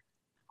considered?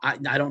 I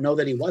don't know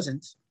that he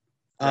wasn't.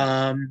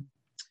 Right.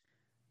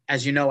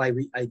 As you know, I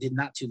did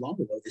not too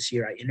long ago this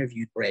year, I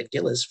interviewed Brad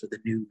Gillis for the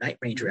new Night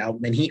Ranger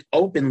album. And he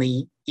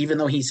openly, even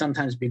though he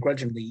sometimes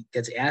begrudgingly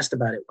gets asked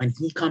about it, when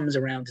he comes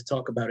around to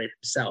talk about it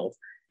himself,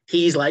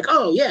 he's like,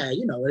 oh, yeah,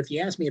 if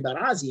you ask me about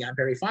Ozzy, I'm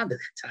very fond of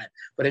that time.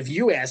 But if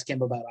you ask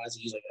him about Ozzy,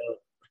 he's like, oh,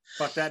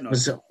 fuck that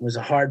noise. Was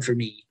hard for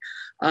me.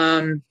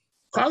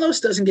 Carlos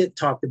doesn't get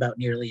talked about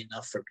nearly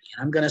enough for me.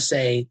 And I'm going to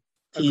say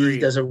he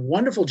does a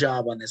wonderful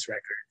job on this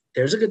record.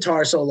 There's a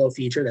guitar solo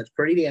feature that's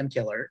pretty damn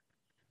killer.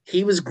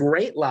 He was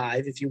great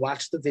live. If you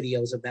watch the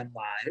videos of them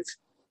live,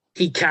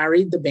 he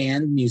carried the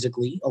band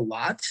musically a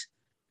lot.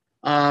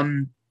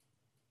 And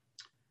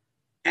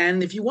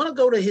if you want to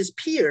go to his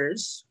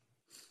peers,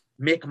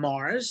 Mick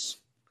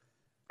Mars,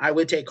 I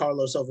would take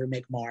Carlos over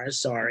Mick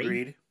Mars.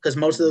 Sorry, because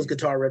most of those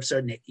guitar riffs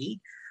are Nicky.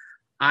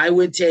 I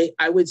would say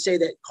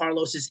that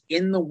Carlos is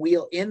in the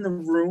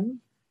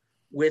room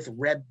with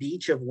Reb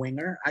Beach of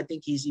Winger. I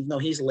think even though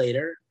he's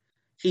later,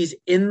 he's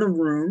in the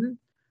room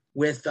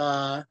with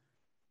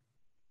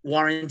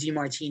Warren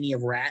DeMartini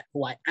of Rat,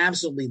 who I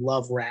absolutely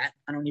love. Rat.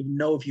 I don't even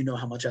know if you know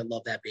how much I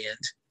love that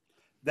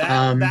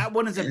band. That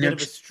one is a bit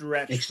of a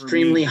stretch.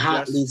 Extremely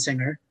hot lead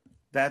singer.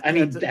 That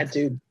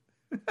dude.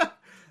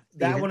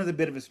 That one is a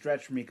bit of a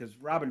stretch for me because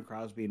Robin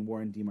Crosby and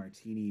Warren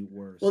DeMartini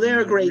were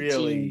they're a great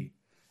really team.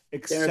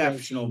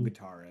 Exceptional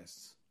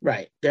guitarists.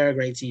 Right. They're a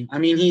great team. I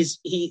mean,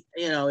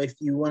 if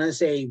you want to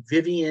say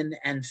Vivian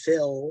and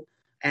Phil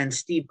and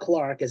Steve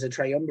Clark as a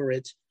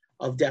triumvirate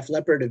of Def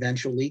Leppard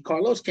eventually,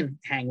 Carlos can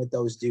hang with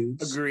those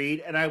dudes.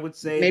 Agreed. And I would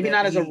say maybe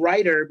not as a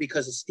writer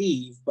because of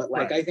Steve, but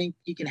I think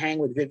he can hang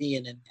with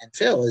Vivian and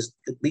Phil as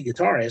the lead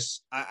guitarists.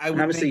 I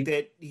would think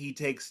that he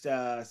takes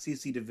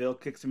CC DeVille,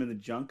 kicks him in the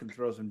junk and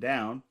throws him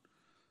down.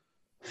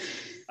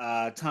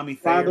 Tommy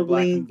Thayer,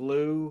 Black and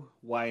Blue,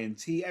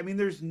 Y&T. I mean,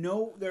 there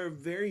are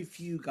very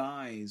few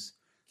guys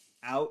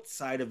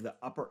outside of the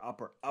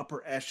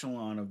upper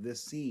echelon of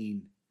this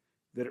scene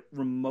that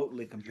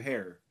remotely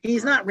compare.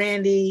 He's not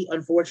Randy,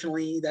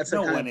 unfortunately. That's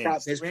the kind of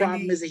problem. His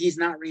problem is that he's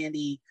not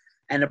Randy,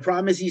 and the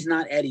problem is he's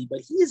not Eddie.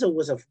 But he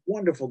was a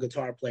wonderful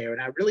guitar player,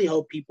 and I really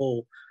hope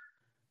people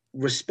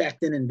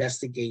respect and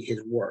investigate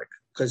his work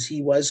because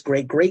he was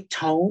great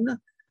tone,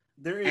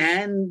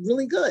 and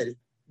really good.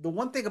 The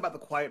one thing about the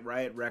Quiet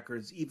Riot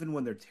records, even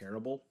when they're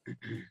terrible,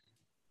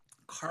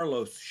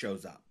 Carlos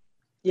shows up.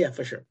 Yeah,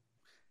 for sure.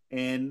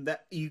 And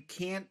that you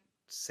can't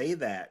say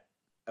that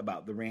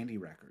about the Randy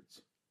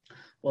records.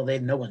 Well,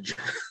 no one.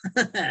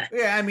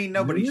 Yeah, I mean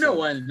nobody. No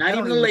one, not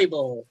even the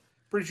label.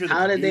 Pretty sure.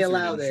 How did they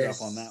allow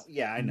this? On that.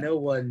 Yeah, I know. No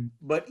one.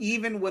 But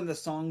even when the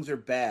songs are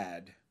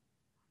bad,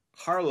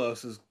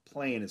 Carlos is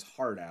playing his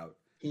heart out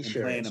and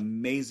playing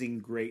amazing,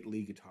 great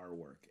lead guitar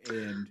work,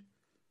 and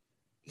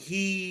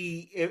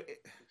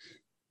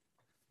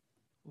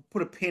we'll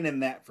put a pin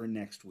in that for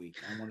next week.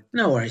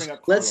 No worries.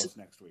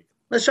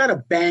 Let's try to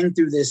bang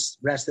through this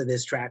rest of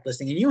this track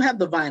listing. And you have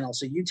the vinyl,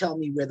 so you tell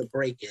me where the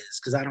break is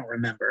because I don't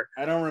remember.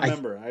 I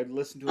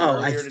listened to it.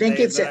 I think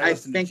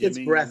it's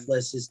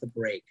Breathless is the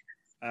break.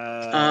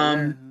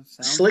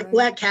 Slick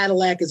Black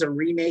Cadillac is a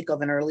remake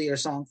of an earlier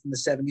song from the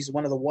 70s,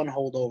 one of the one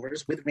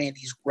holdovers with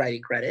Randy's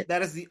writing credit.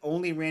 That is the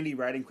only Randy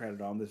writing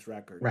credit on this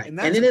record. Right. And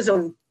it is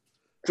a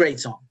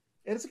great song.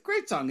 It's a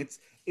great song.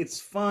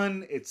 It's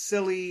fun. It's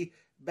silly.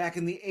 Back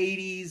in the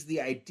 80s, the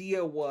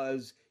idea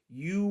was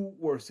you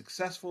were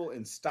successful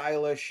and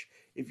stylish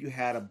if you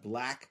had a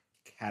black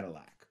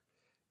Cadillac.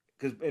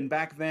 And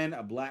back then,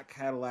 a black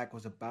Cadillac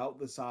was about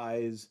the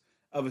size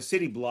of a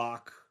city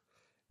block.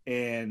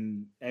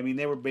 And, I mean,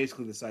 they were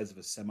basically the size of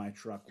a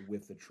semi-truck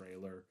with a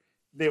trailer.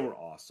 They were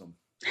awesome.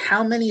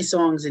 How many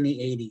songs in the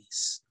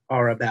 80s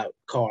are about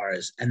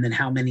cars, and then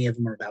how many of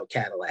them are about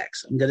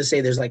Cadillacs? I'm going to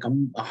say there's like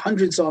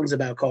 100 songs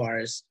about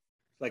cars.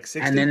 Like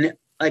 60? And then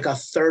like a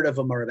third of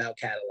them are about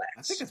Cadillacs.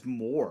 I think it's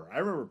more. I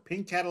remember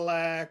Pink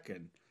Cadillac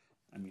and,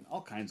 I mean,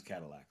 all kinds of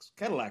Cadillacs.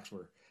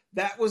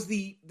 That was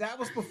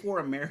before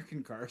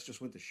American cars just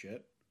went to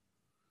shit.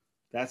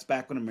 That's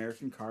back when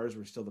American cars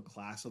were still the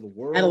class of the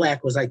world.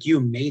 Cadillac was like, you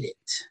made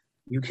it.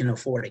 You can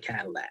afford a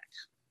Cadillac.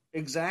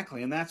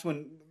 Exactly. And that's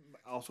when,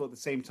 also at the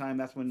same time,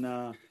 that's when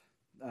the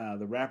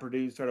rapper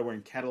dudes started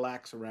wearing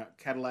Cadillac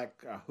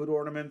hood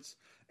ornaments.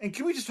 And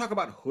can we just talk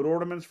about hood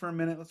ornaments for a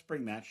minute? Let's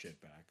bring that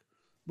shit back.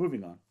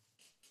 Moving on.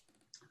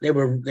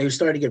 They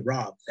started to get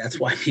robbed. That's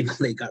why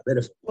they got rid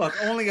of them. Look,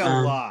 only a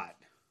lot.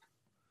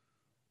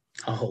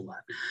 A whole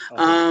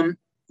lot.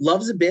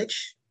 Love's a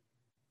Bitch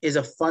is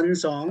a fun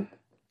song.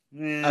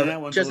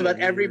 Just about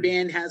every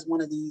band has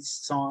one of these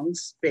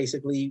songs,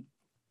 basically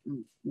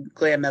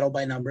glam metal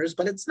by numbers,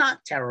 but it's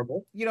not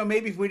terrible.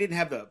 Maybe if we didn't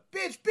have the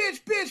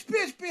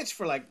bitch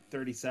for like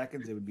 30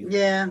 seconds, it would be.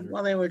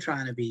 Well, they were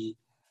trying to be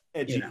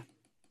edgy.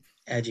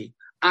 Edgy.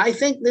 I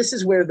think this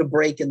is where the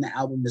break in the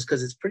album is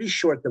because it's pretty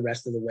short the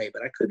rest of the way,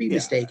 but I could be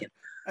mistaken.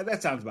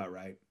 That sounds about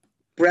right.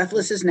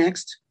 Breathless is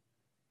next.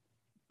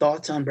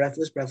 Thoughts on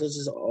Breathless? Breathless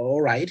is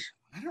all right.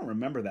 I don't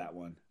remember that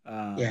one.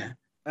 And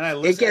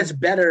it gets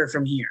better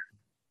from here.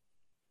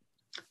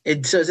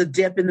 So it's a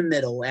dip in the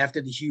middle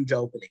after the huge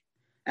opening.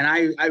 And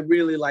I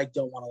really like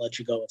Don't Want to Let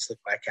You Go and Slick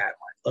Black Cat.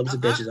 Loves a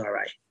Bitch is all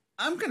right.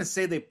 I'm going to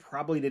say they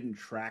probably didn't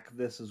track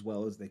this as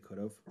well as they could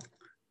have.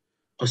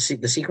 Oh, see,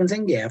 the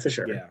sequencing? Yeah, for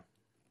sure. Yeah.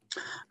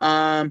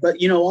 But,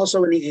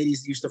 also in the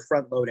 80s, they used to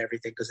front load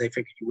everything because they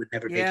figured you would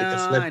never make it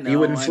to flip. You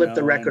wouldn't flip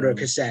the record or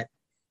cassette.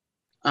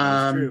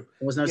 There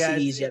was no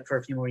CDs yet for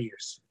a few more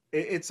years.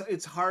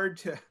 It's hard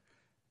to...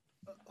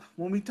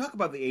 When we talk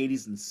about the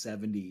 80s and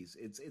 70s,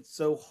 it's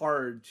so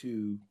hard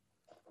to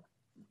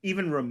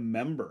even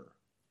remember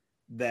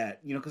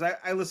that, because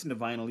I listen to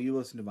vinyl, you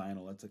listen to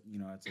vinyl, it's like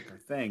our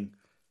thing,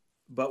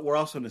 but we're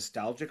also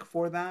nostalgic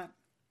for that,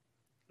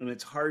 and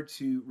it's hard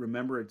to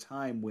remember a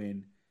time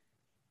when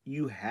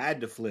you had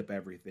to flip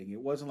everything. It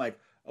wasn't like,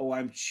 oh,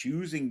 I'm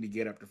choosing to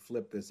get up to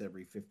flip this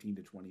every 15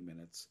 to 20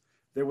 minutes.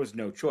 There was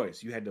no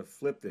choice. You had to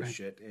flip this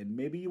shit, and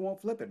maybe you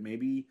won't flip it.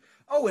 Maybe...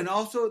 Oh, and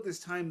also at this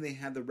time, they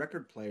had the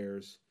record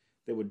players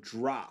that would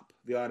drop,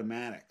 the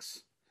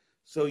automatics.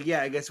 So,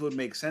 yeah, I guess it would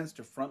make sense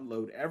to front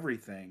load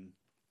everything.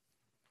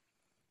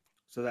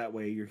 So that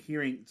way you're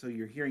hearing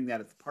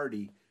that at the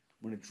party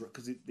when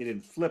because they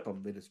didn't flip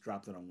them, they just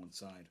dropped it on one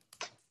side.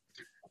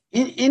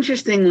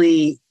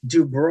 Interestingly,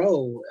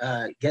 Dubrow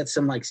gets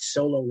some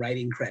solo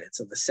writing credits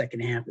on the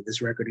second half of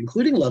this record,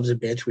 including Love's a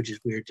Bitch, which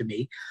is weird to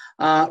me.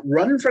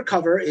 Running for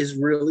Cover is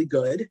really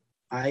good.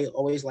 I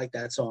always like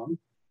that song.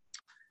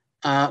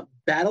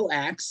 Battle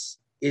Axe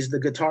is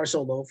the guitar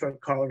solo for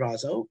Carl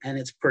Razzo, and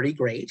it's pretty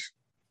great.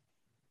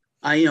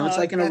 It's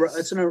like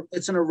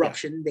it's an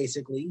eruption,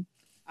 basically.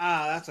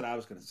 That's what I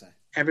was going to say.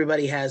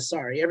 Everybody has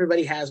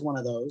one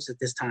of those at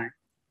this time.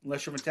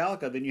 Unless you're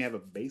Metallica, then you have a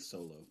bass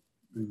solo.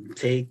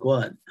 Take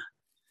one.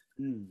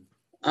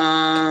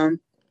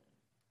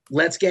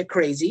 Let's Get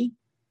Crazy.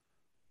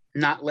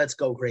 Not Let's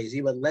Go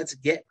Crazy, but Let's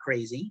Get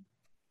Crazy.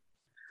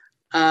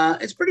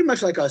 It's pretty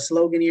much like a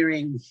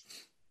sloganeering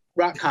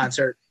rock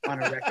concert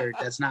on a record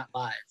that's not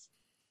live.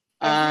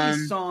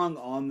 Every song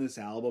on this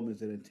album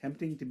is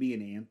attempting to be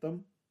an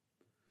anthem.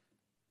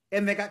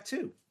 And they got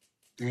two.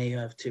 Now you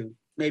have two.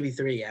 Maybe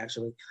three,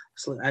 actually.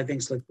 I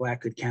think Slick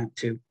Black could count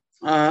two.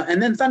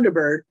 And then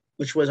Thunderbird,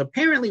 which was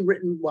apparently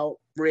written while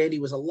Randy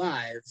was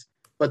alive,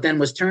 but then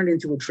was turned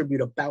into a tribute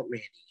about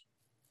Randy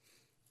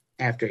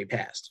after he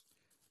passed.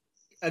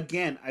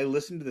 Again, I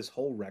listened to this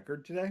whole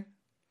record today,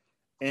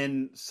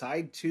 and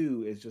side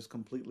 2 is just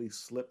completely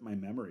slipped my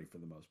memory for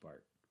the most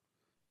part,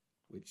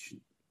 which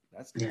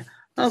that's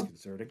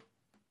disconcerting.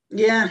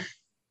 Yeah,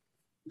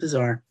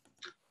 bizarre.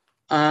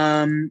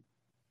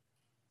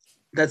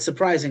 That's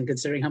surprising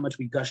considering how much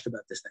we gushed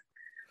about this thing.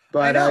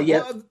 But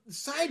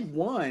side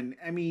 1,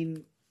 I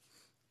mean,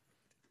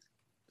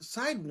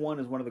 side 1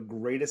 is one of the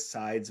greatest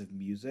sides of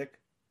music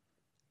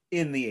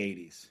in the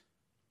 80s.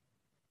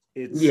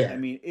 I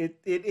mean, it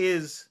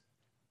is.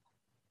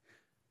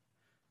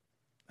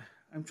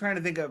 I'm trying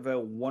to think of a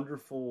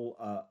wonderful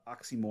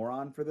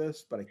oxymoron for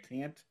this, but I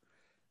can't.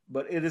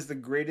 But it is the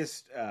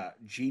greatest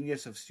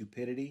genius of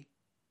stupidity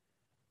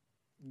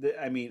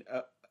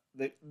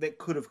that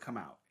could have come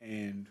out.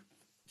 And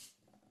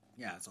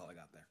yeah, that's all I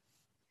got there.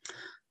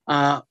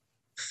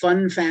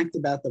 Fun fact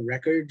about the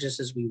record, just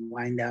as we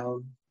wind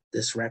down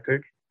this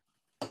record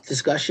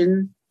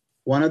discussion,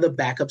 one of the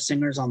backup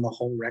singers on the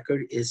whole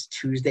record is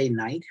Tuesday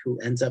Knight, who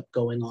ends up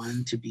going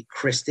on to be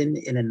Kristen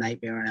in A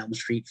Nightmare on Elm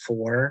Street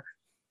 4.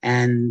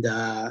 And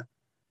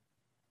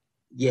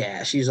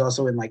she's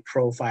also in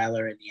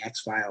Profiler and the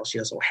X-Files. She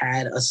also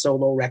had a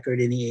solo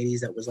record in the 80s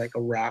that was like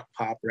a rock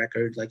pop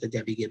record, like a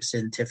Debbie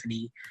Gibson,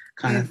 Tiffany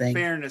kind of thing. In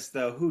fairness,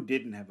 though, who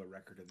didn't have a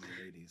record in the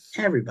 80s?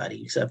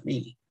 Everybody except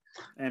me.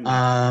 But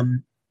I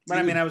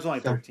mean, I was only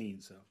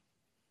 13, so.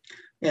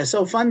 Yeah,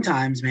 so fun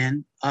times,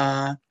 man.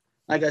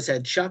 Like I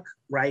said, Chuck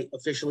Wright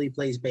officially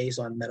plays bass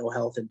on Mental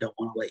Health and Don't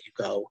Want to Let You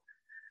Go.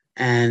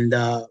 And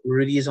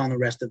Rudy is on the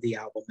rest of the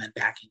album and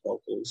backing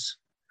vocals.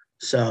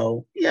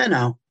 So,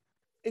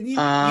 And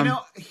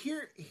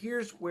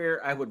here's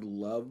where I would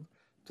love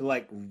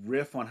to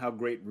riff on how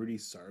great Rudy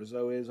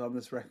Sarzo is on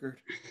this record.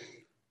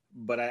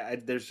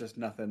 But there's just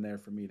nothing there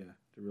for me to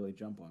really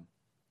jump on.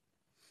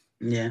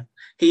 Yeah,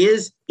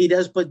 he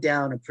does put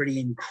down a pretty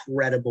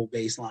incredible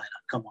bass line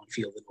on Come On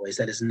Feel the Noise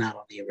that is not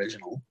on the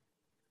original.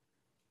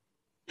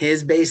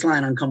 His bass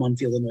line on Come On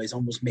Feel the Noise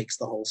almost makes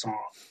the whole song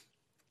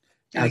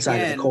outside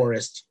of the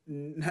chorus.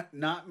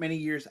 Not many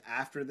years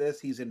after this,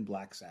 he's in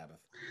Black Sabbath.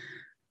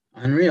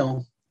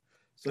 Unreal.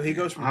 So he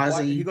goes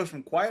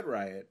from Quiet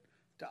Riot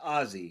to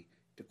Ozzy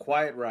to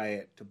Quiet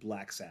Riot to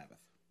Black Sabbath.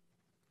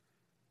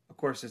 Of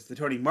course, it's the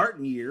Tony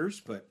Martin years,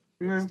 but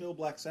It's still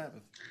Black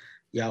Sabbath.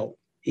 Yo,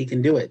 he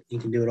can do it. He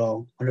can do it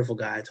all. Wonderful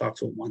guy. I talked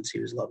to him once. He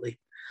was lovely.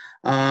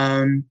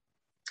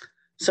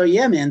 So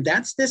yeah, man,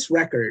 that's this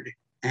record,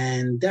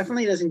 and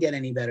definitely doesn't get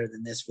any better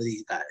than this for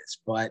these guys,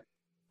 but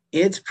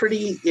it's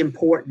pretty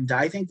important.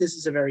 I think this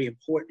is a very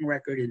important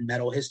record in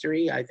metal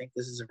history. I think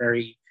this is a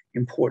very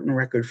important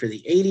record for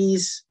the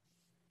 80s.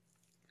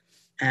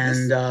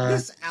 And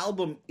this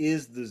album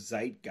is the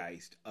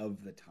zeitgeist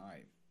of the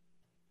time.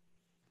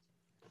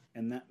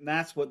 And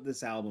that's what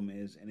this album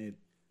is. And it,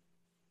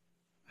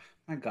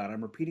 my God,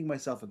 I'm repeating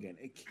myself again.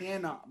 It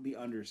cannot be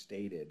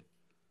understated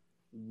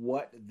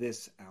what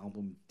this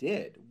album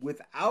did.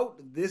 Without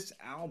this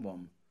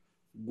album,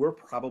 we're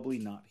probably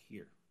not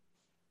here.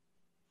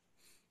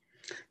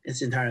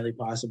 It's entirely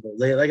possible.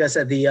 Like I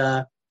said,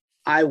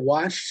 I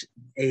watched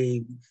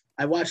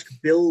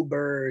Bill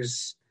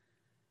Burr's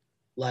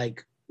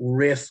like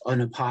riff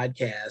on a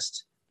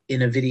podcast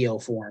in a video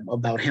form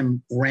about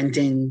him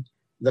renting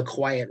the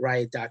Quiet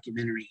Riot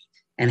documentary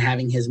and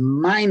having his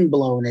mind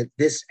blown at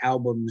this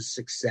album's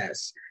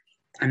success,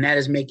 and that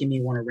is making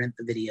me want to rent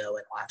the video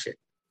and watch it.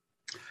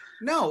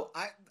 No,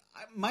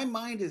 my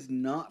mind is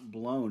not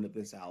blown at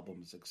this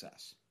album's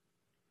success.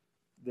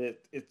 That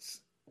it's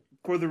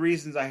for the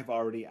reasons I have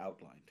already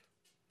outlined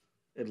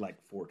it like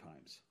 4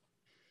 times.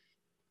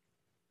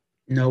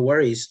 No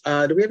worries.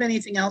 Do we have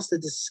anything else to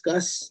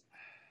discuss?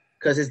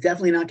 Because it's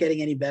definitely not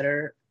getting any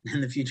better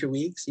in the future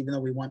weeks, even though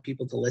we want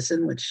people to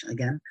listen, which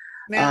again.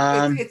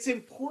 Now, it's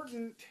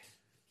important.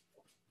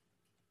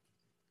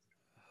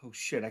 Oh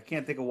shit, I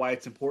can't think of why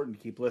it's important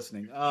to keep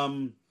listening.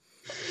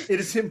 It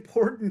is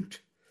important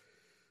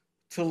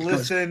to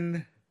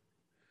listen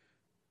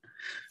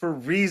for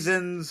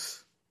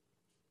reasons,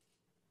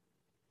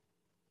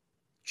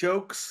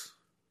 jokes.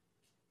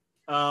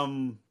 I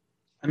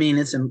mean,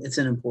 it's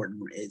an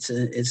important.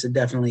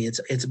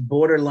 It's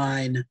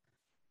borderline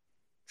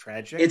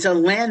tragic. It's a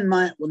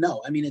landmark. Well,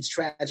 no, I mean it's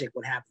tragic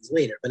what happens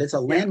later, but it's a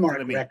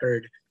landmark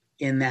record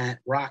in that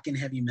rock and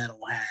heavy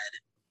metal had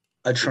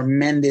a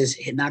tremendous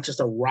hit, not just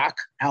a rock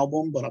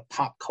album, but a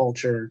pop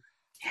culture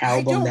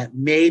album that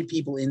made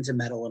people into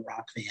metal and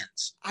rock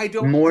fans. I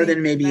don't more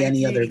than maybe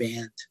any other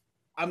band.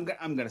 I'm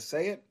gonna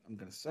say it. I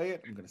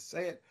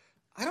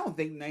don't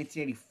think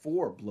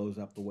 1984 blows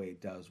up the way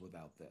it does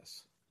without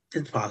this.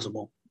 It's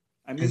possible.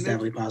 I mean, it's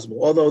definitely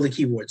possible. Although the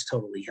keyboards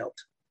totally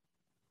helped.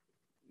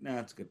 No,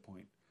 that's a good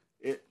point.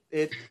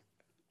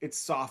 It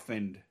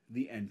softened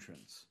the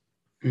entrance.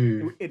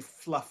 It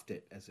fluffed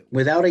it, as it were.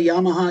 Without a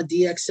Yamaha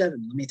DX7,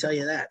 let me tell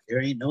you that.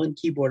 There ain't no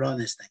keyboard on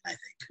this thing, I think.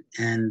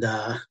 And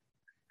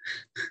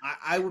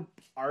I would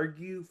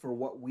argue, for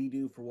what we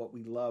do, for what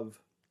we love,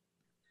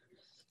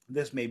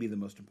 this may be the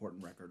most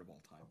important record of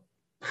all time.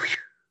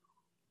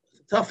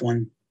 It's a tough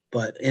one,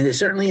 but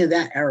certainly in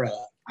that era,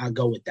 I'll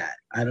go with that.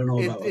 I don't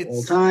know about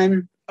all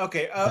time.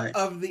 Okay,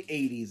 of the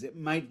 80s, it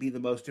might be the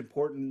most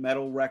important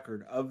metal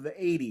record of the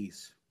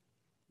 80s.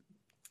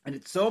 And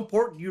it's so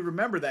important you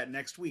remember that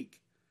next week.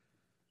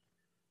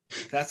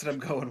 That's what I'm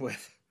going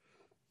with.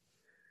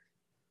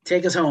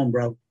 Take us home,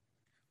 bro.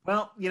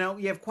 Well, you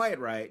have Quiet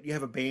Riot. You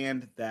have a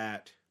band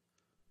that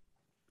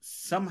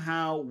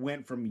somehow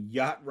went from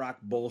yacht rock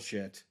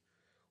bullshit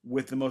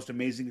with the most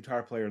amazing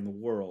guitar player in the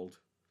world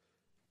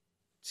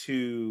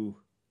to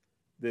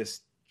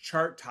this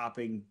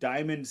chart-topping,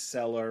 diamond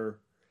seller,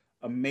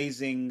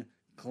 amazing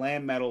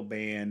glam metal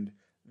band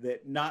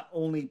that not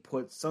only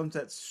puts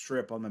Sunset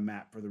Strip on the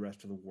map for the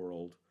rest of the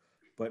world,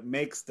 but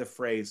makes the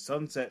phrase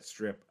Sunset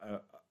Strip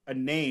a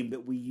name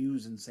that we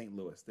use in St.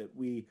 Louis, that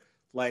we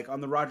like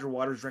on the Roger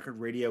Waters record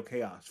Radio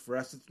Chaos. For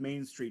us, it's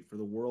Main Street. For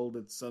the world,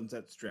 it's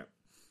Sunset Strip.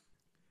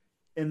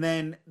 And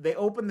then they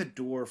opened the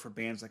door for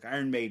bands like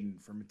Iron Maiden,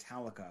 for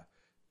Metallica,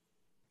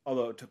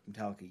 although it took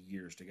Metallica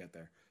years to get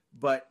there.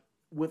 But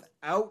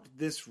without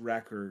this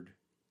record,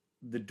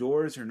 the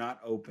doors are not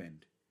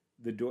opened.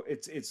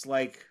 It's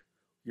like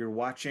you're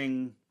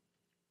watching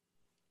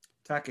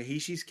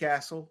Takahashi's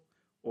Castle,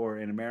 or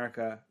in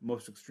America,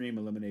 Most Extreme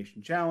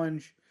Elimination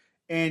Challenge,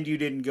 and you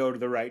didn't go to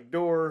the right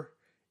door,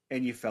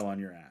 and you fell on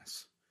your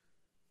ass.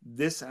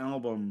 This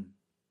album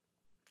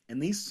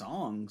and these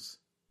songs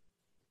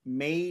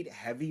made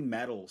heavy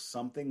metal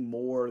something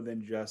more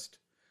than just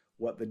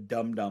what the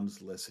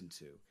dum-dums listened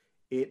to.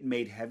 It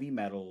made heavy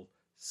metal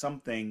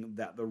something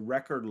that the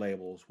record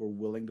labels were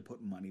willing to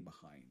put money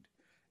behind.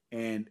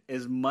 And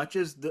as much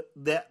as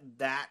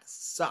that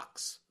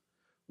sucks,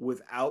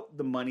 without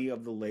the money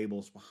of the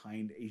labels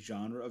behind a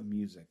genre of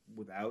music,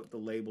 without the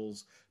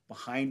labels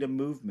behind a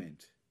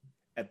movement,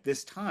 at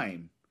this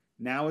time,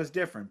 now is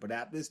different, but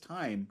at this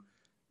time,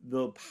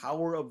 the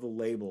power of the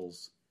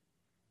labels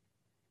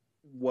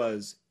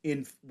was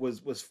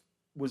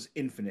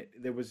infinite.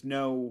 There was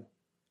no,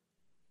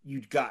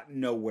 you got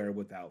nowhere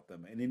without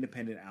them. An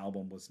independent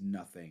album was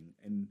nothing.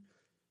 And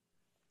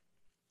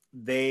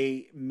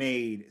they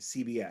made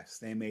CBS,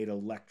 they made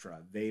Elektra,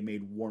 they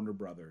made Warner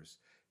Brothers,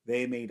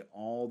 they made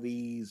all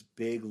these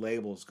big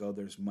labels go,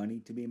 there's money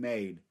to be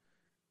made.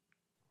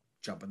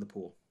 Jump in the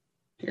pool.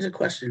 Here's a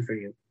question for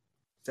you.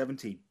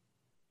 17.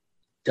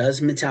 Does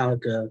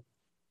Metallica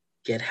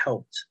get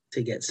helped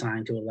to get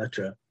signed to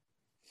Elektra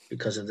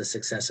because of the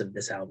success of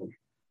this album?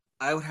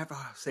 I would have to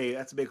say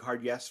that's a big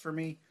hard yes for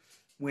me.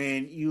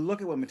 When you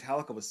look at when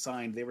Metallica was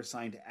signed, they were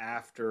signed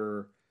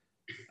after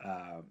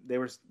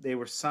they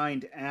were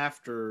signed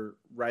after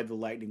Ride the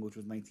Lightning, which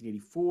was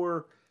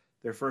 1984.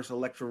 Their first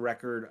Elektra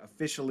record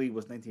officially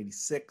was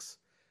 1986,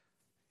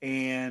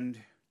 and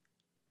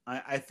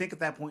I think at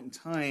that point in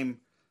time,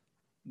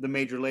 the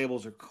major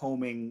labels are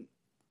combing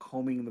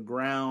the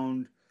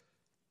ground.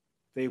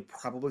 They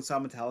probably saw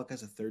Metallica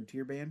as a third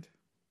tier band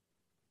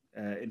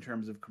in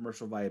terms of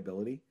commercial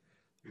viability.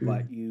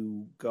 But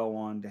you go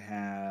on to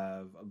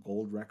have a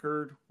gold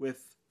record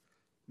with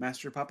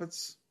Master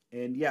Puppets.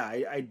 And yeah,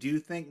 I do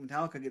think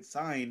Metallica gets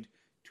signed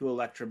to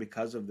Elektra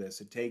because of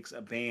this. It takes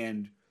a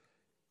band.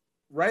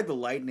 Ride the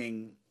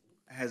Lightning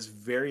has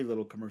very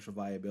little commercial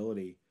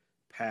viability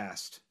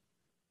past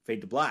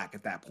Fade to Black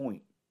at that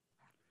point.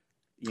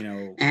 You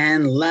know,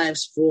 and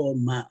life's for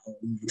my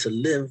own, to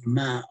live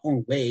my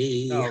own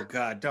way. Oh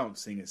God, don't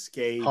sing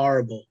Escape.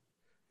 Horrible.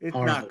 It's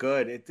not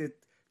good.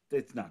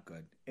 It's not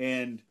good.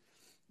 And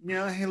you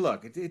know, hey,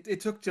 look,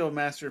 it took till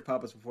Master of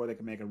Puppets before they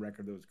could make a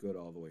record that was good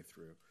all the way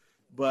through.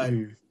 But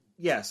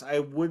yes, I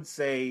would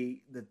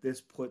say that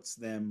this puts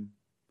them.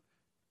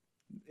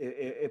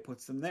 It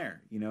puts them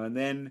there, you know, and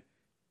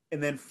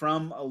then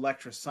from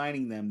Elektra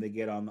signing them, they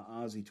get on the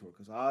Ozzy tour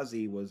because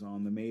Ozzy was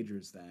on the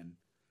majors then,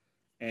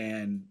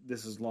 and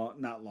this is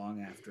not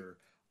long after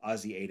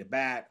Ozzy ate a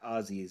bat,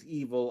 Ozzy is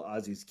evil,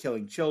 Ozzy's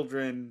killing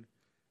children,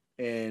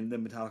 and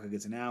then Metallica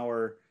gets an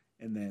hour,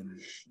 and then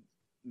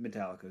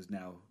Metallica is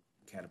now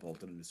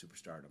catapulted into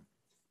superstardom.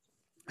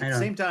 At the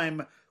same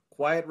time,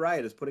 Quiet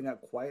Riot is putting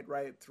out Quiet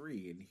Riot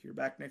 3, and hear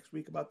back next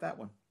week about that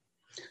one.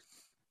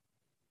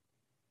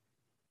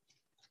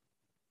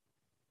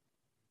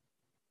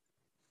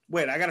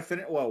 Wait, I gotta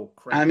finish. Whoa,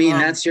 crap. I mean,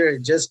 that's your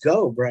just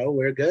go, bro.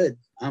 We're good.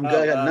 I'm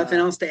good. I got nothing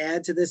else to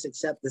add to this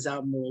except this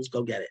album rules.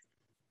 Go get it.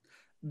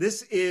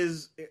 This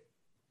is,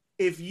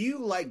 if you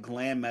like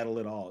glam metal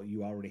at all,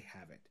 you already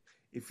have it.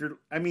 If you're,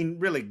 I mean,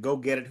 really, go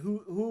get it.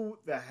 Who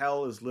the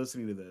hell is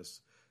listening to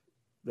this?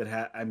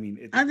 I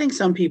think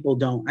some people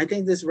don't. I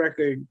think this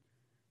record,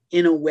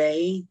 in a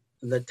way,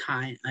 the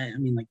time. I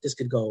mean, like this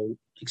could go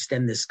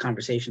extend this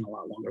conversation a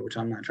lot longer, which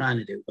I'm not trying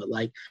to do. But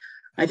like,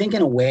 I think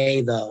in a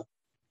way the.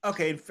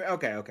 Okay.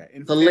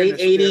 The late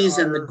 80s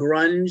and the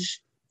grunge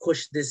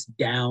pushed this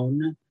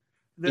down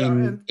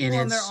in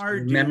its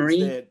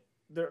memory.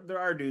 There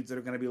are dudes that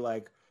are going to be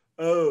like,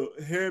 oh,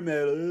 hair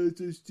metal, it's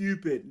so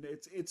stupid.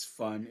 It's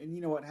fun. And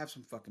you know what? Have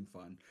some fucking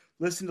fun.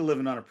 Listen to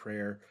Living on a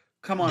Prayer.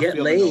 Come on, get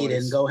laid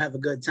and go have a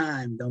good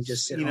time. Don't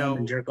just sit home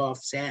and jerk off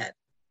sad.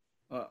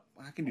 I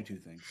can do two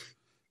things.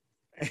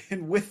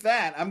 And with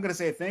that, I'm going to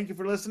say thank you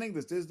for listening.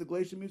 This is the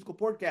Glacier Musical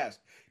Podcast.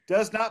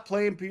 Does not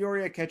play in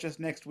Peoria. Catch us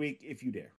next week if you dare.